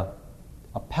the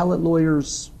appellate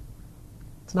lawyers,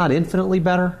 it's not infinitely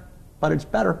better, but it's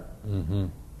better.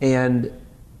 And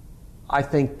I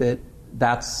think that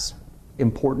that's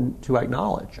important to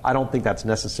acknowledge. I don't think that's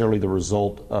necessarily the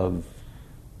result of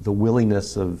the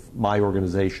willingness of my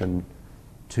organization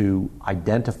to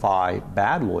identify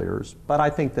bad lawyers, but I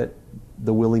think that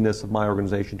the willingness of my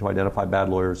organization to identify bad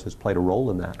lawyers has played a role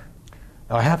in that.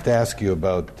 Now, I have to ask you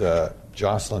about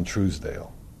Jocelyn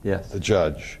Truesdale, Yes. the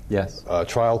judge, Yes.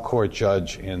 Trial court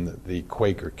judge in the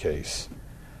Quaker case.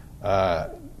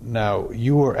 Now,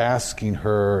 you were asking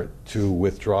her to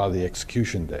withdraw the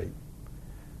execution date.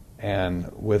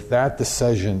 And with that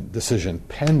decision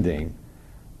pending,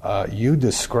 you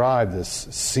described this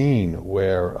scene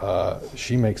where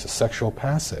she makes a sexual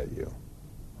pass at you,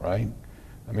 right?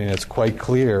 I mean, it's quite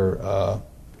clear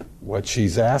what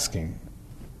she's asking.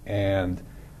 And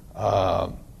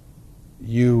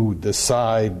you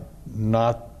decide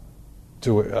not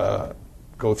to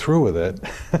go through with it.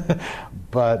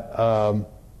 But,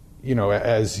 you know,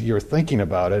 as you're thinking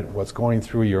about it, what's going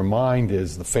through your mind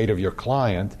is the fate of your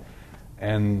client.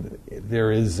 And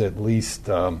there is at least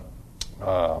the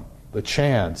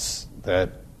chance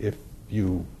that if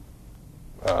you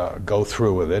go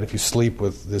through with it, if you sleep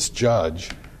with this judge,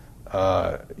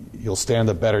 you'll stand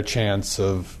a better chance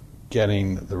of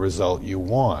getting the result you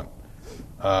want.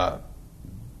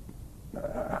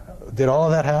 Did all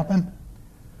of that happen?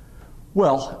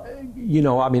 Well, you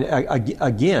know, I mean,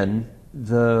 again,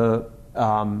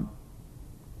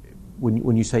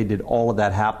 when you say did all of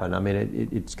that happen, I mean,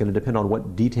 it's going to depend on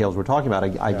what details we're talking about.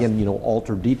 Again, you know,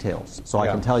 altered details. So I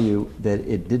can tell you that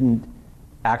it didn't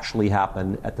actually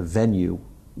happen at the venue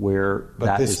where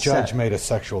but this judge made a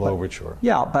sexual overture.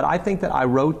 Yeah, but I think that I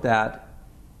wrote that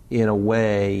in a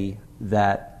way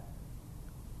that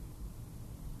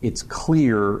it's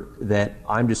clear that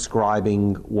I'm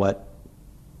describing what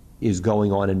is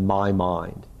going on in my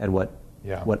mind and what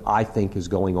I think is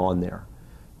going on there.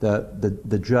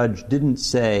 The judge didn't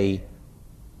say,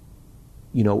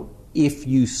 you know, if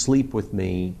you sleep with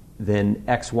me, then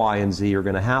X, Y, and Z are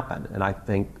going to happen. And I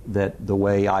think that the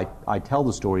way I tell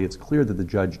the story, it's clear that the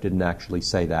judge didn't actually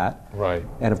say that. Right.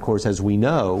 And of course, as we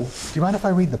know... Do you mind if I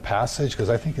read the passage? Because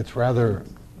I think it's rather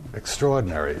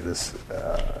extraordinary, this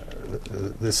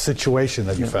situation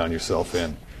that you found yourself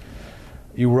in.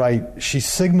 You write, she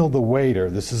signaled the waiter,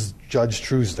 this is Judge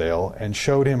Truesdale, and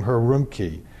showed him her room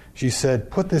key. She said,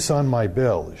 "Put this on my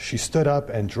bill." She stood up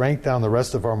and drank down the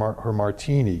rest of her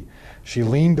martini. She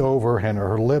leaned over and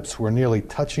her lips were nearly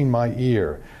touching my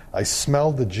ear. I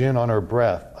smelled the gin on her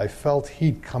breath. I felt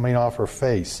heat coming off her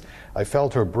face. I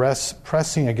felt her breasts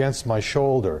pressing against my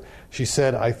shoulder. She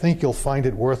said, "I think you'll find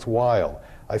it worthwhile."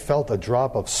 I felt a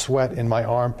drop of sweat in my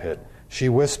armpit. She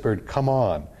whispered, "Come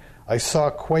on." I saw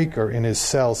Quaker in his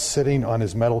cell sitting on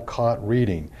his metal cot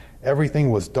reading. Everything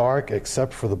was dark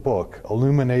except for the book,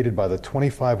 illuminated by the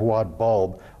 25-watt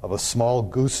bulb of a small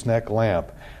gooseneck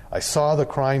lamp. I saw the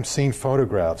crime scene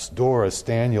photographs, Doris,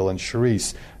 Daniel, and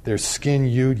Charisse, their skin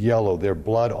hued yellow, their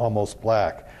blood almost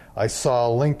black. I saw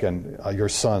Lincoln, your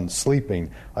son, sleeping.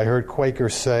 I heard Quaker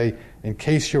say, "In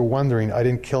case you're wondering, I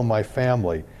didn't kill my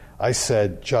family." I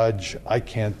said, "Judge, I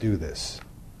can't do this."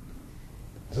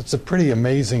 It's a pretty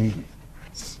amazing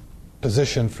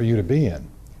position for you to be in.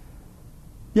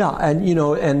 Yeah, and you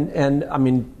know, and I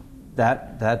mean that's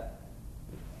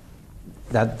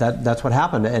what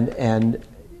happened, and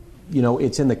you know,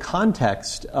 it's in the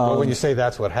context of. Well, when you say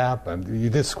that's what happened, you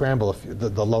did scramble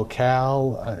the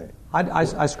locale.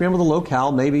 I scrambled the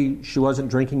locale. Maybe she wasn't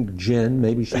drinking gin.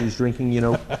 Maybe she was drinking, you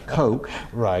know, Coke.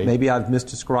 Right. Maybe I've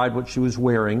misdescribed what she was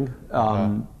wearing.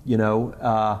 You know,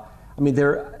 I mean,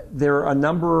 there are a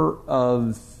number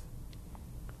of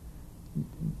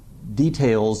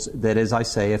details that, as I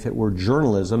say, if it were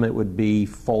journalism, it would be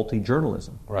faulty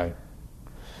journalism. Right.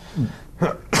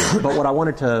 But what I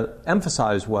wanted to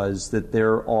emphasize was that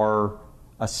there are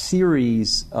a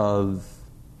series of,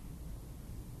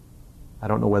 I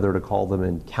don't know whether to call them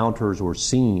encounters or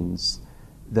scenes,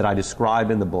 that I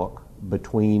describe in the book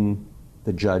between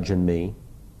the judge and me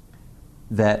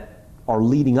that are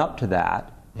leading up to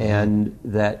that and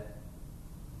that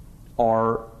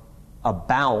are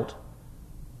about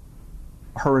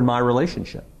her and my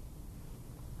relationship.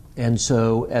 And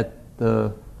so at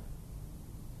the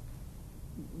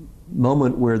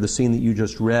moment where the scene that you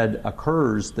just read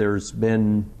occurs, there's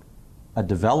been a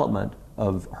development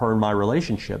of her and my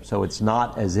relationship. So it's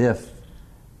not as if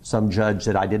some judge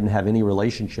that I didn't have any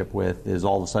relationship with is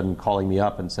all of a sudden calling me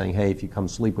up and saying, hey, if you come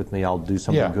sleep with me, I'll do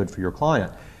something good for your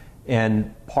client.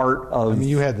 And part of... I mean,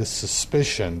 you had this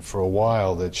suspicion for a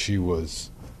while that she was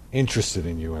interested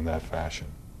in you in that fashion.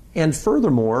 And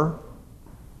furthermore,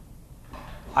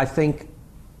 I think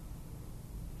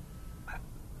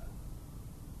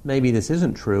maybe this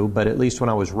isn't true, but at least when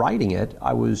I was writing it,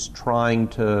 I was trying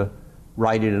to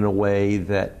write it in a way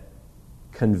that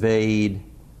conveyed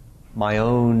my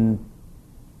own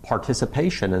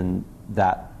participation in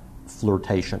that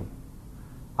flirtation.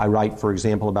 I write, for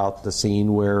example, about the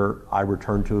scene where I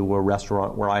returned to a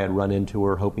restaurant where I had run into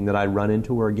her, hoping that I'd run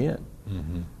into her again.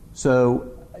 Mm-hmm. So,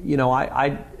 you know,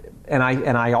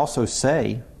 I also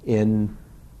say in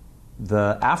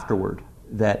the afterward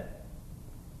that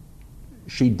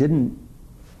she didn't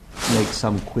make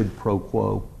some quid pro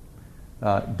quo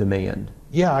demand.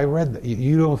 Yeah, I read that.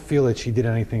 You don't feel that she did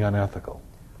anything unethical?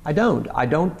 I don't. I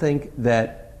don't think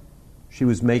that she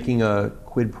was making a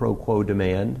quid pro quo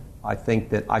demand. I think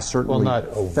that I certainly not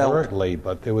overtly,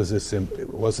 but there was this.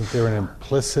 Wasn't there an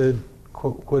implicit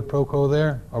quid pro quo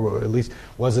there, or at least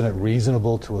wasn't it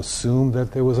reasonable to assume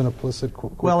that there was an implicit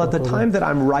quid pro quo? Well, at the time that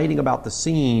I'm writing about the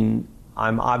scene,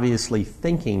 I'm obviously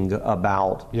thinking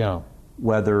about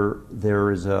whether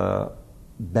there is a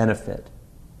benefit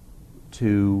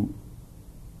to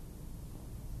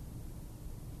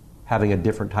having a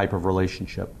different type of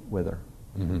relationship with her.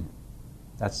 Mm-hmm.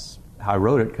 That's how I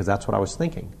wrote it, because that's what I was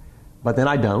thinking. But then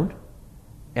I don't,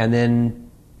 and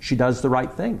then she does the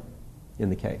right thing in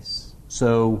the case.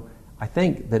 So I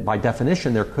think that by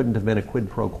definition there couldn't have been a quid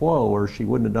pro quo, or she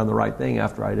wouldn't have done the right thing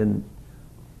after I didn't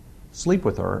sleep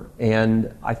with her.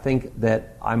 And I think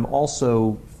that I'm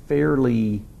also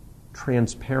fairly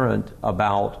transparent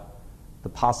about the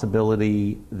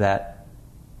possibility that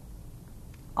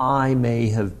I may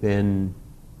have been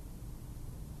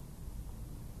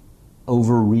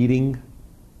overreading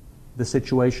the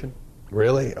situation.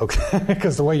 Really? Okay.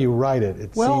 Because the way you write it,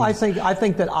 seems... I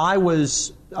think that I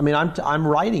was. I mean, I'm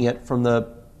writing it from the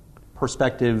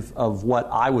perspective of what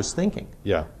I was thinking.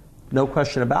 Yeah. No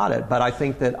question about it. But I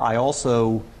think that I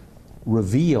also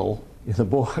reveal in the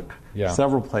book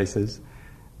several places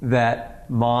that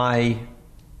my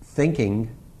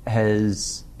thinking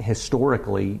has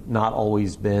historically not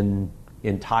always been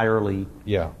entirely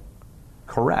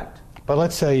correct. But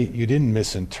let's say you didn't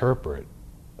misinterpret,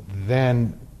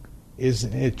 then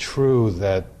isn't it true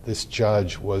that this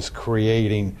judge was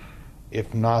creating,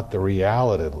 if not the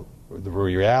reality,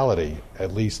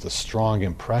 at least a strong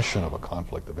impression of a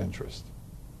conflict of interest?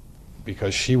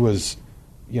 Because she was,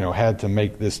 had to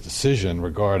make this decision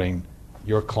regarding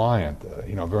your client,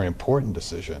 a very important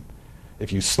decision.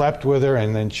 If you slept with her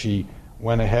and then she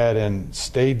went ahead and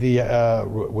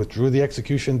withdrew the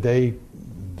execution date,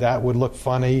 that would look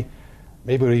funny.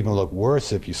 Maybe it would even look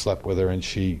worse if you slept with her and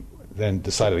she then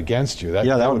decided against you. That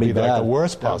would be like the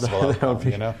worst possible outcome,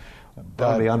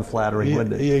 That would be unflattering,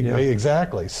 wouldn't it?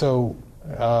 Exactly. So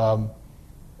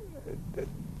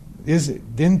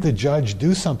didn't the judge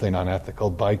do something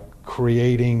unethical by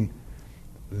creating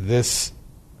this,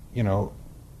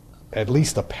 at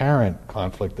least apparent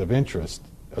conflict of interest,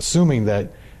 assuming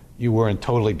that you weren't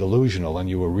totally delusional and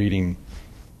you were reading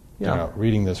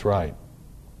this right?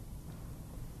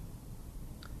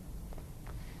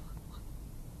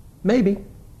 Maybe.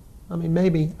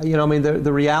 Maybe.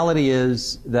 The reality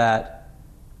is that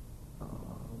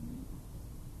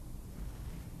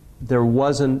there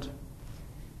wasn't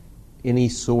any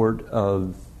sort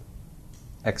of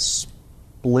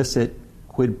explicit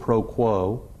quid pro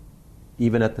quo,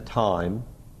 even at the time.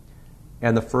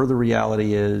 And the further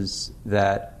reality is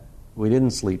that we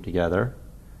didn't sleep together.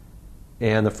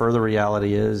 And the further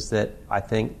reality is that I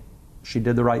think she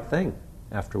did the right thing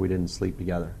after we didn't sleep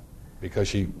together. Because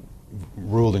she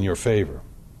ruled in your favor.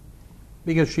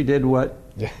 Because she did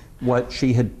what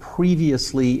she had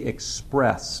previously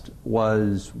expressed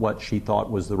was what she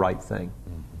thought was the right thing.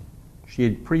 Mm-hmm. She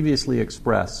had previously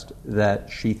expressed that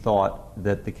she thought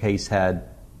that the case had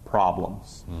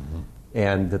problems, mm-hmm.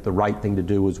 and that the right thing to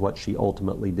do was what she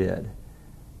ultimately did.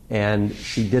 And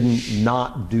she didn't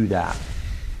not do that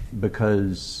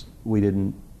because we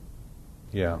didn't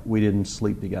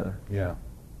sleep together. Yeah.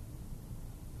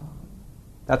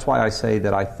 That's why I say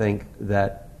that I think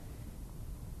that...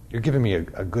 You're giving me a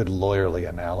good lawyerly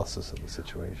analysis of the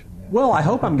situation. Yeah. Well, I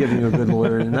hope I'm giving you a good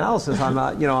lawyerly analysis. I'm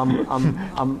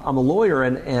a lawyer,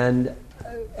 and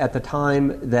at the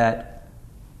time that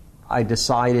I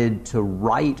decided to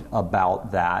write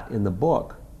about that in the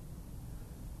book,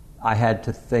 I had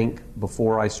to think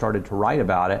before I started to write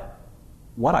about it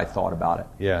what I thought about it.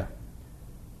 Yeah.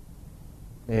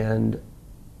 And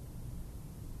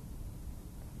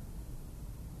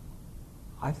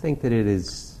I think that it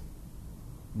is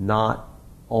not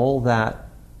all that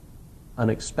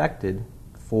unexpected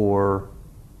for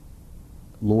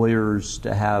lawyers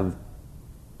to have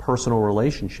personal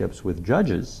relationships with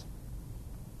judges.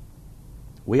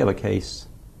 We have a case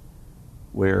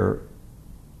where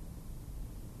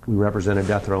we represent a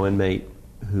death row inmate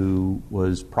who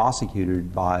was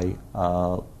prosecuted by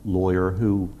a lawyer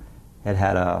who had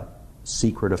had a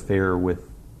secret affair with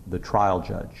the trial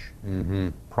judge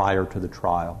prior to the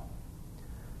trial.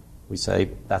 We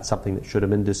say that's something that should have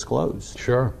been disclosed.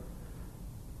 Sure.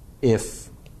 If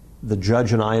the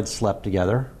judge and I had slept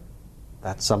together,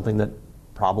 that's something that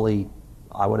probably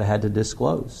I would have had to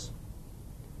disclose.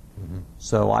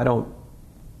 So I don't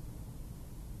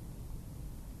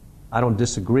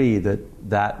disagree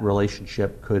that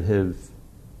relationship could have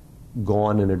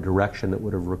gone in a direction that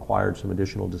would have required some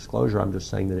additional disclosure. I'm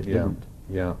just saying that it didn't.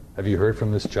 Yeah. Have you heard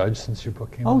from this judge since your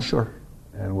book came out? Oh, sure.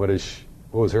 And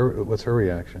what's her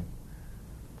reaction?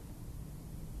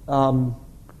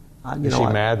 Is she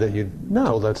mad that you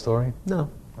told that story?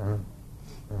 No.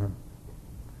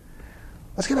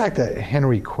 Let's get back to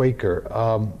Henry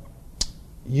Quaker.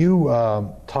 You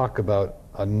talk about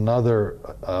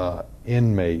another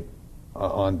inmate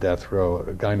on death row,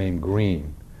 a guy named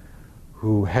Green,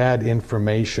 who had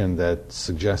information that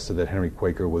suggested that Henry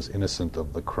Quaker was innocent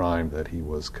of the crime that he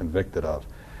was convicted of.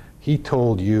 He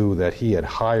told you that he had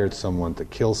hired someone to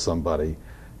kill somebody,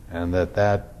 and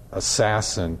that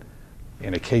assassin,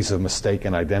 in a case of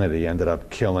mistaken identity, ended up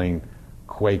killing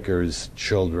Quaker's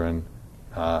children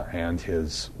and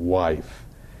his wife.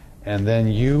 And then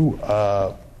you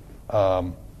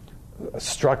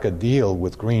struck a deal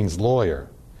with Green's lawyer.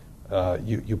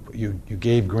 You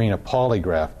gave Green a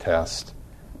polygraph test,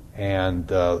 and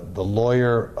the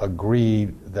lawyer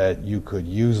agreed that you could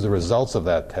use the results of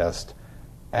that test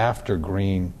after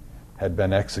Green had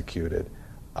been executed.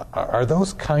 Are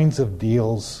those kinds of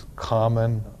deals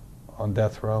common on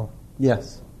death row?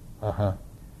 Yes. Uh-huh.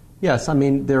 Yes, I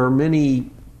mean, there are many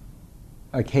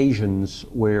occasions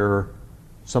where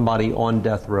somebody on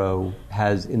death row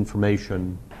has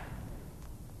information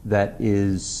that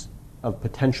is of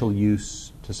potential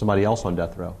use to somebody else on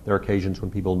death row. There are occasions when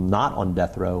people not on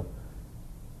death row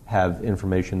have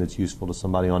information that's useful to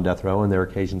somebody on death row, and there are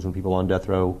occasions when people on death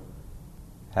row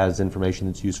has information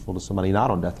that's useful to somebody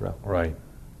not on death row. Right.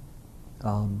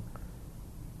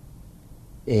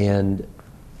 And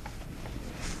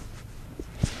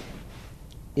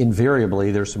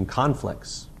invariably, there's some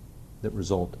conflicts that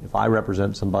result. If I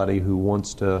represent somebody who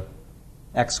wants to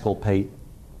exculpate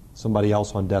somebody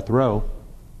else on death row,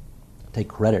 take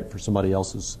credit for somebody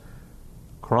else's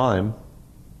crime,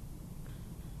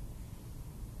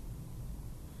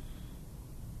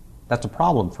 that's a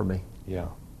problem for me. Yeah.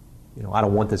 You know, I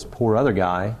don't want this poor other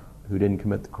guy who didn't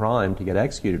commit the crime to get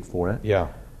executed for it. Yeah.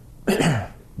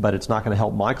 But it's not going to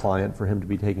help my client for him to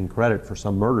be taking credit for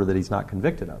some murder that he's not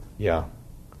convicted of. Yeah.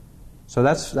 So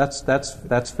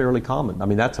that's fairly common. I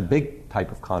mean, that's a big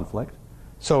type of conflict.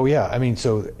 So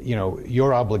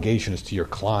your obligation is to your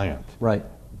client. Right.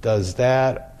 Does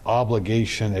that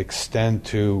obligation extend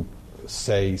to,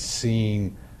 say,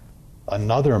 seeing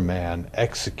another man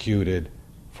executed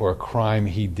for a crime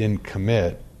he didn't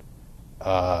commit,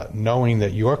 knowing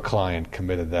that your client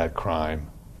committed that crime,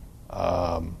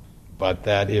 but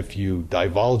that if you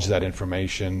divulge that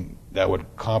information, that would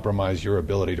compromise your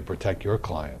ability to protect your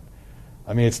client?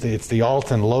 I mean, it's the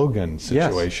Alton Logan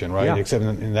situation, yes. right? Yeah. Except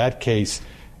in that case,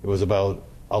 it was about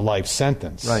a life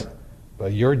sentence. Right.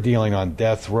 But you're dealing on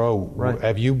death row. Right.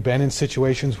 Have you been in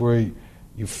situations where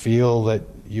you feel that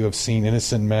you have seen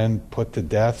innocent men put to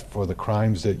death for the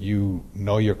crimes that you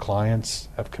know your clients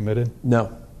have committed?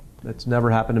 No, that's never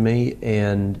happened to me,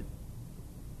 and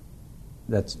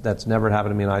that's never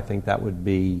happened to me, and I think that would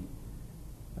be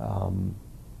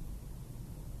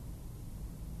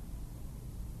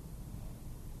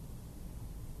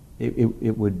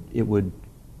it would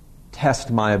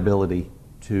test my ability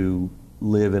to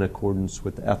live in accordance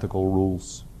with the ethical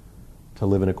rules,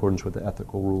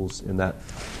 in that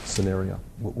scenario.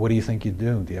 What do you think you'd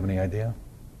do? Do you have any idea?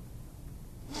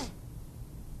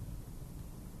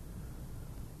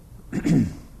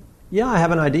 Yeah, I have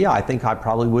an idea. I think I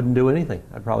probably wouldn't do anything.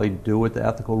 I'd probably do what the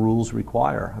ethical rules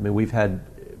require. I mean, we've had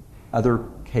other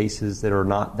cases that are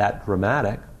not that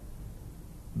dramatic,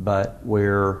 but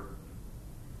where,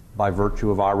 by virtue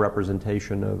of our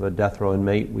representation of a death row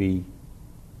inmate, we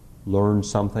learn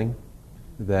something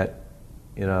that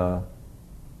in a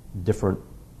different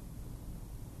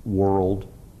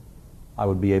world I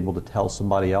would be able to tell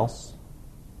somebody else,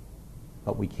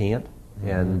 but we can't. Mm-hmm.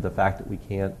 And the fact that we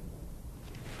can't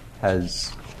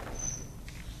has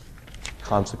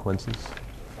consequences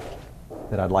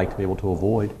that I'd like to be able to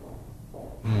avoid.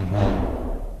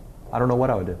 Mm-hmm. I don't know what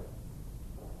I would do.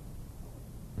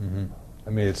 Mm-hmm. I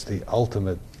mean, it's the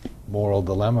ultimate moral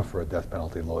dilemma for a death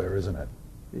penalty lawyer, isn't it?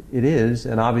 It is,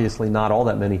 and obviously not all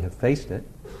that many have faced it.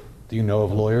 Do you know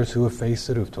of lawyers who have faced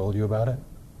it, who've told you about it?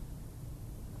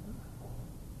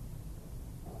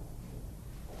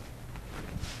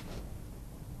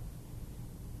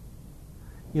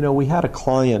 You know, we had a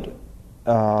client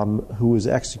who was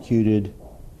executed,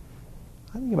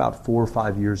 I think about 4 or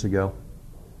 5 years ago,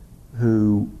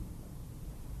 who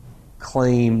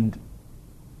claimed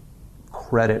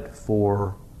credit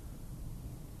for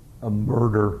a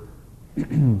murder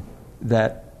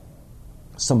that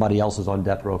somebody else is on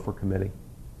death row for committing.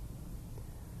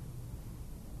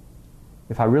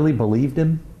 If I really believed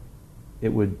him, it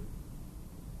would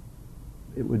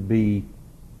be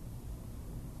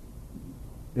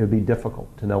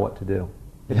difficult to know what to do.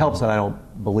 It helps that I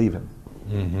don't believe him.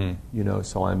 Mm-hmm. You know,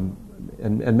 so and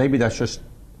maybe that's just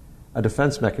a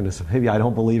defense mechanism. Maybe I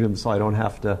don't believe him, so I don't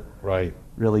have to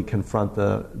really confront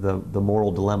the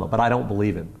moral dilemma. But I don't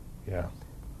believe him. Yeah.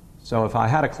 So if I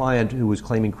had a client who was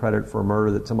claiming credit for a murder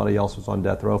that somebody else was on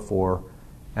death row for,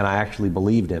 and I actually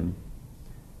believed him,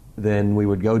 then we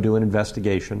would go do an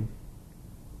investigation,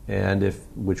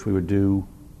 which we would do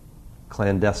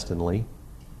clandestinely.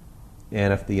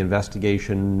 And if the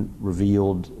investigation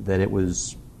revealed that it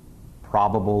was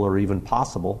probable or even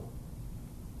possible,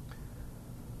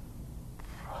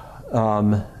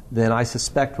 then I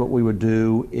suspect what we would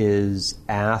do is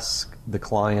ask the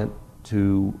client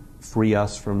to free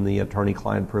us from the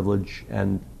attorney-client privilege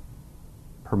and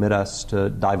permit us to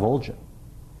divulge it.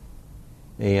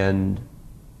 And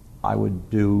I would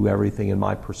do everything in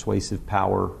my persuasive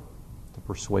power to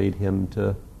persuade him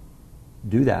to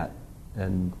do that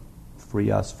and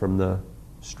free us from the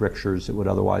strictures that would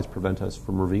otherwise prevent us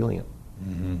from revealing it.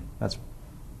 Mm-hmm.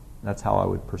 That's how I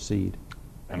would proceed.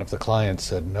 And if the client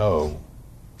said no,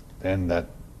 then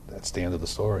that's the end of the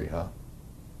story, huh?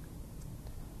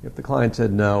 If the client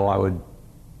said no, I would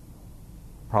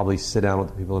probably sit down with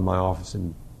the people in my office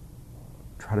and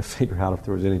try to figure out if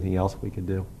there was anything else we could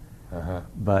do. Uh-huh.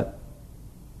 But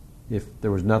if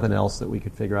there was nothing else that we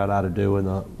could figure out how to do, and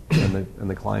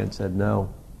the client said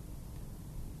no,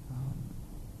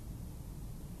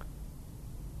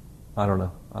 I don't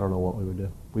know. I don't know what we would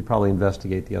do. We'd probably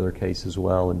investigate the other case as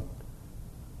well, and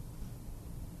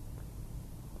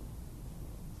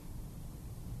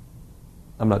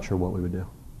I'm not sure what we would do.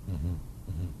 Mm-hmm.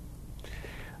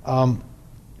 Mm-hmm.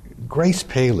 Grace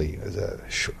Paley is a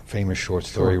famous short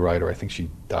story writer. I think she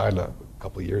died a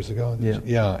couple of years ago.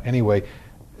 Yeah. Anyway,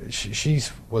 she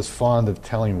was fond of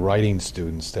telling writing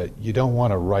students that you don't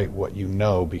want to write what you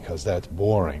know because that's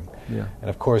boring. Yeah. And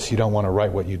of course, you don't want to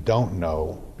write what you don't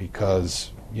know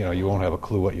because you won't have a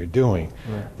clue what you're doing.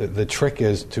 Right. The trick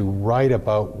is to write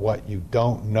about what you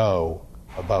don't know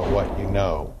about what you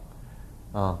know.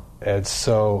 And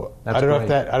so I don't know if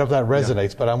that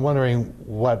resonates, but I'm wondering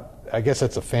I guess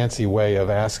that's a fancy way of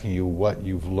asking you what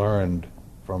you've learned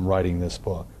from writing this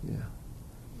book. Yeah.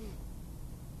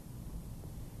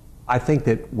 I think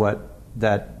that what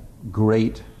that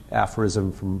great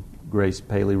aphorism from Grace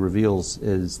Paley reveals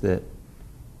is that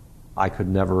I could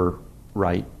never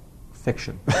write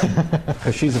fiction.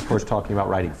 Because she's, of course, talking about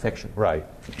writing fiction. Right.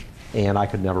 And I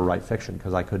could never write fiction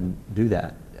because I couldn't do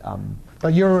that.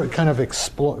 But you're kind of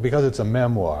because it's a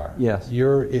memoir. Yes.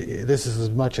 This is as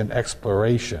much an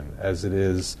exploration as it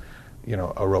is,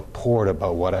 a report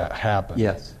about what happened.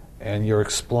 Yes. And you're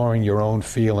exploring your own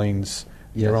feelings,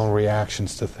 your own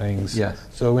reactions to things. Yes.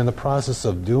 So in the process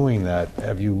of doing that,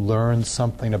 have you learned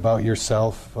something about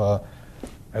yourself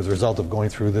as a result of going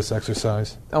through this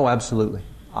exercise? Oh, absolutely.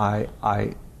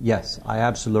 Yes, I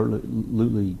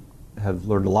absolutely have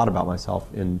learned a lot about myself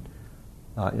in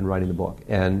writing the book.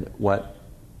 And what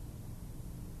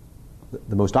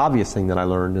the most obvious thing that I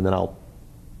learned, and then I'll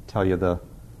tell you the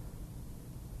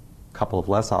couple of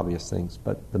less obvious things,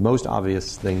 but the most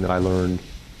obvious thing that I learned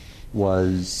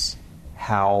was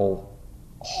how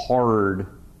hard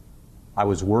I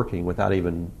was working without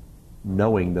even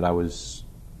knowing that I was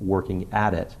working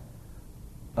at it,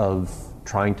 of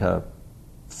trying to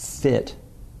fit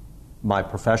my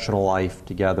professional life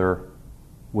together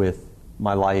with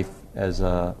my life as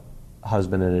a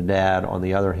husband and a dad on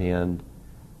the other hand,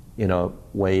 in a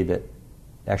way that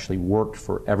actually worked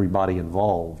for everybody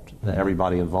involved,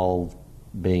 everybody involved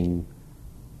being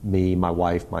me, my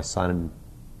wife, my son,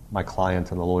 my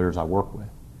clients, and the lawyers I work with.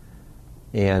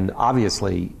 And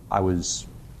obviously, I was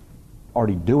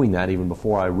already doing that even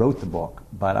before I wrote the book,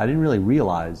 but I didn't really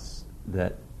realize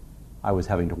that I was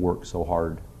having to work so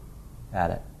hard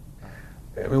at it.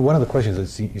 I mean, one of the questions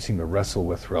that you seem to wrestle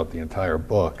with throughout the entire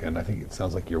book, and I think it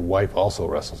sounds like your wife also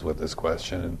wrestles with this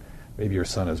question, and maybe your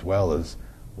son as well, is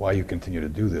why you continue to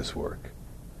do this work.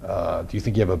 Do you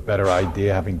think you have a better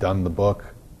idea, having done the book,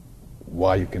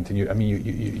 why you continue? I mean,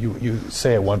 you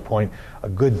say at one point, a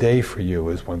good day for you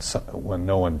is when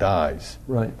no one dies.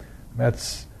 Right.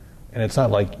 And it's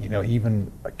not like,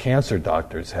 even cancer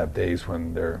doctors have days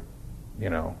when they're,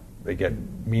 they get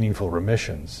meaningful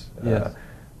remissions. Yes.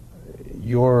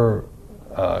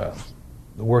 The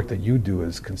work that you do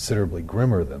is considerably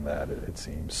grimmer than that, it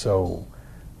seems. So,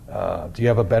 do you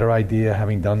have a better idea,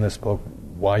 having done this book,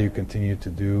 why you continue to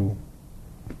do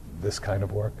this kind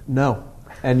of work? No.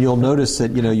 And you'll notice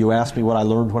that, you asked me what I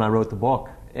learned when I wrote the book,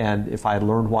 and if I had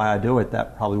learned why I do it,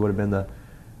 that probably would have been the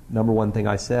number one thing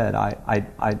I said.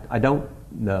 I don't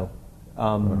know.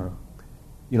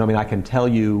 I can tell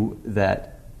you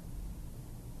that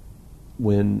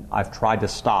when I've tried to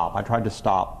stop,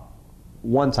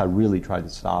 once I really tried to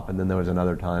stop, and then there was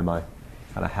another time I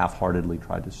kind of half-heartedly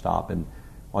tried to stop, and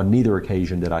on neither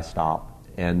occasion did I stop.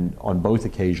 And on both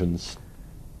occasions,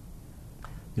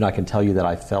 I can tell you that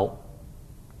I felt...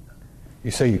 You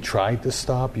say you tried to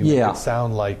stop? You make it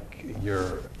sound like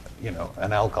you're,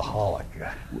 an alcoholic.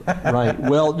 Right.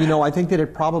 Well, I think that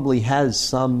it probably has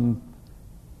something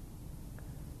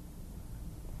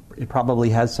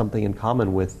in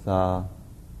common with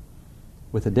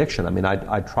addiction. I mean,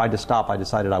 I tried to stop. I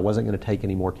decided I wasn't going to take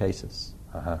any more cases.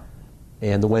 Uh-huh.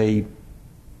 And the way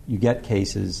you get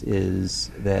cases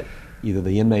is that either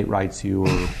the inmate writes you,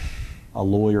 or a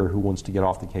lawyer who wants to get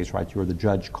off the case writes you, or the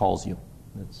judge calls you.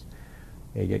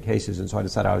 You get cases, and so I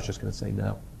decided I was just going to say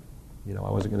no.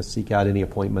 I wasn't going to seek out any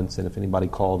appointments, and if anybody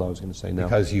called, I was going to say no.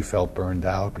 Because you felt burned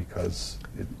out, because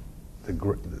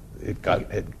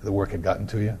the work had gotten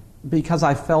to you? Because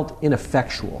I felt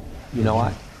ineffectual.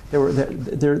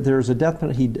 There's a death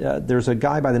penalty. There's a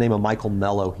guy by the name of Michael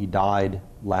Mello. He died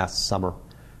last summer.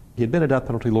 He had been a death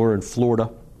penalty lawyer in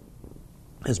Florida.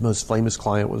 His most famous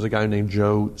client was a guy named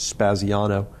Joe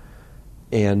Spaziano,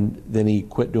 and then he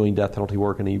quit doing death penalty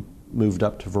work and he moved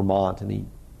up to Vermont, and he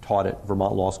taught at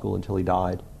Vermont Law School until he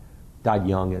died. Died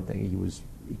young, I think. He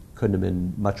couldn't have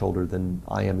been much older than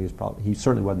I am. He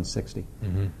certainly wasn't 60.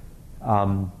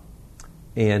 Mm-hmm.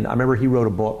 And I remember he wrote a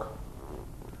book.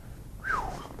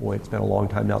 Boy, it's been a long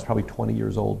time now. It's probably 20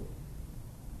 years old.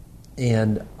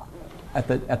 And at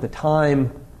the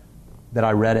time that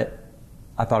I read it,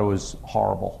 I thought it was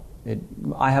horrible.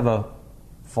 I have a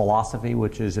philosophy,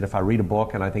 which is that if I read a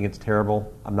book and I think it's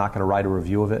terrible, I'm not going to write a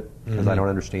review of it, because I don't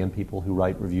understand people who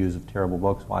write reviews of terrible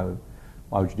books. Why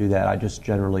would you do that? I just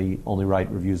generally only write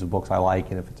reviews of books I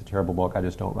like, and if it's a terrible book, I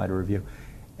just don't write a review.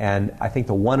 And I think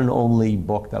the one and only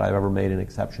book that I've ever made an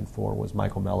exception for was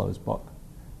Michael Mello's book.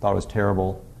 Thought it was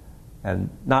terrible, and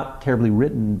not terribly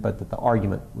written, but that the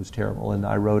argument was terrible, and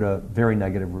I wrote a very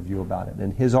negative review about it.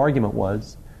 And his argument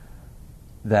was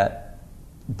that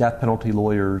death penalty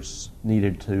lawyers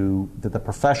that the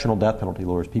professional death penalty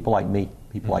lawyers, people like me,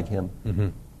 people like him,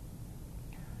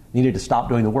 needed to stop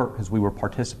doing the work because we were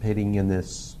participating in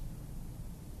this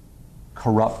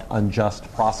corrupt,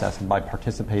 unjust process, and by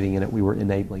participating in it, we were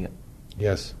enabling it.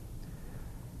 Yes.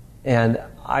 And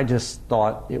I just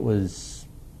thought it was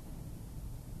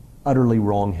utterly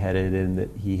wrong-headed, and that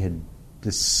he had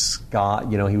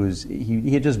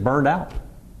he had just burned out,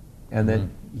 and that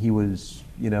he was,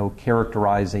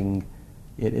 characterizing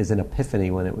it as an epiphany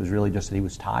when it was really just that he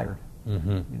was tired.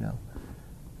 And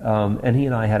he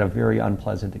and I had a very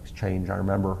unpleasant exchange. I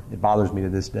remember it bothers me to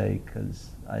this day because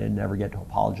I didn't ever get to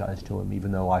apologize to him,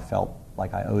 even though I felt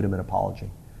like I owed him an apology.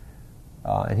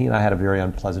 And he and I had a very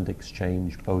unpleasant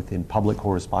exchange, both in public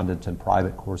correspondence and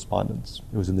private correspondence.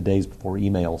 It was in the days before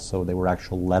email, so they were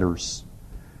actual letters.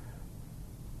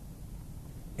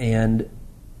 And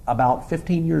about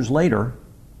 15 years later,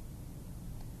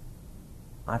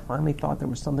 I finally thought there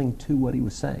was something to what he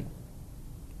was saying.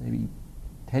 Maybe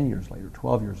 10 years later,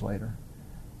 12 years later.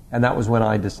 And that was when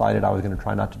I decided I was going to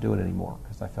try not to do it anymore,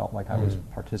 because I felt like I was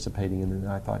participating in it. And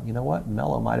I thought, you know what,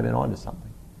 Mello might have been onto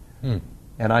something.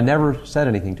 And I never said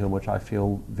anything to him, which I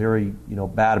feel very,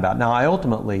 bad about. Now, I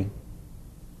ultimately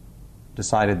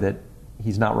decided that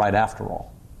he's not right after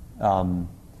all.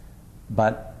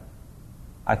 But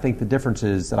I think the difference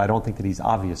is that I don't think that he's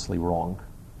obviously wrong.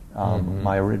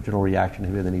 My original reaction to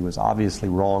him that he was obviously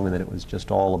wrong and that it was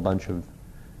just all a bunch of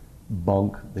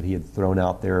bunk that he had thrown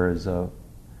out there as a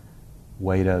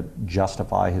way to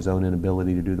justify his own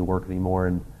inability to do the work anymore.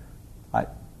 And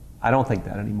I don't think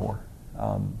that anymore.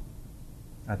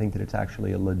 I think that it's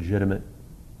actually a legitimate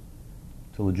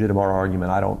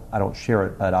argument. I don't share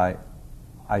it, but I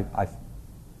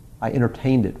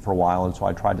entertained it for a while, and so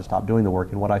I tried to stop doing the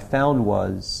work. And what I found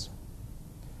was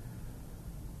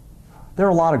there are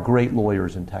a lot of great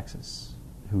lawyers in Texas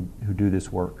who do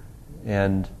this work,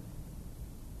 and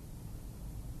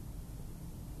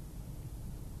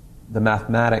the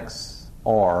mathematics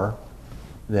are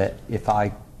that if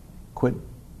I quit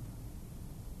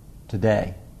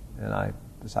today and I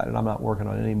decided I'm not working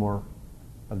on any more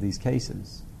of these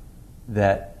cases,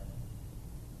 that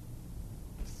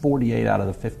 48 out of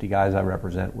the 50 guys I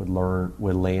represent would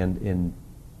land in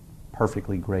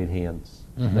perfectly great hands.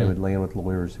 Mm-hmm. They would land with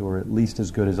lawyers who are at least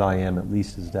as good as I am, at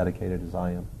least as dedicated as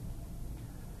I am.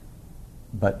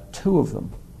 But 2 of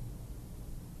them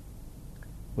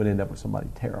would end up with somebody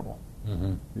terrible,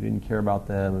 who didn't care about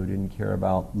them, who didn't care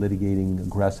about litigating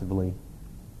aggressively.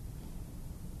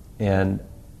 And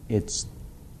it's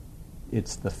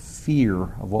the fear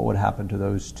of what would happen to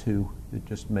those 2 that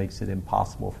just makes it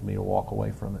impossible for me to walk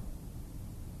away from it.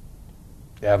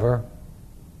 Ever?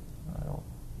 I don't,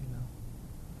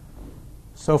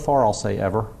 So far, I'll say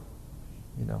ever.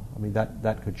 I mean,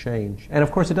 that could change. And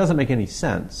of course, it doesn't make any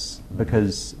sense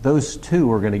because those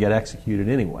 2 are going to get executed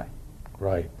anyway.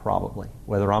 Right. Probably,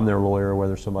 whether I'm their lawyer or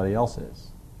whether somebody else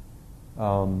is.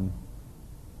 But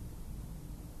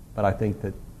I think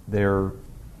that they're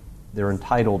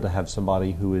entitled to have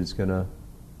somebody who's going to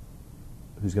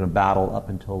battle up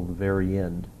until the very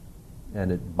end,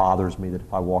 and it bothers me that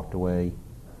if I walked away,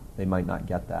 they might not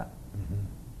get that. Mm-hmm.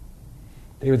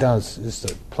 David, that was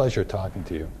just a pleasure talking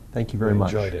to you. Thank you very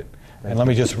much. Enjoyed it. And let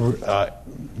me just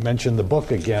mention the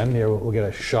book again. Here we'll get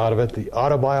a shot of it. The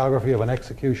Autobiography of an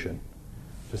Execution.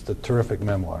 Just a terrific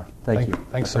memoir. Thank you.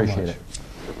 Thanks so much. Appreciate it.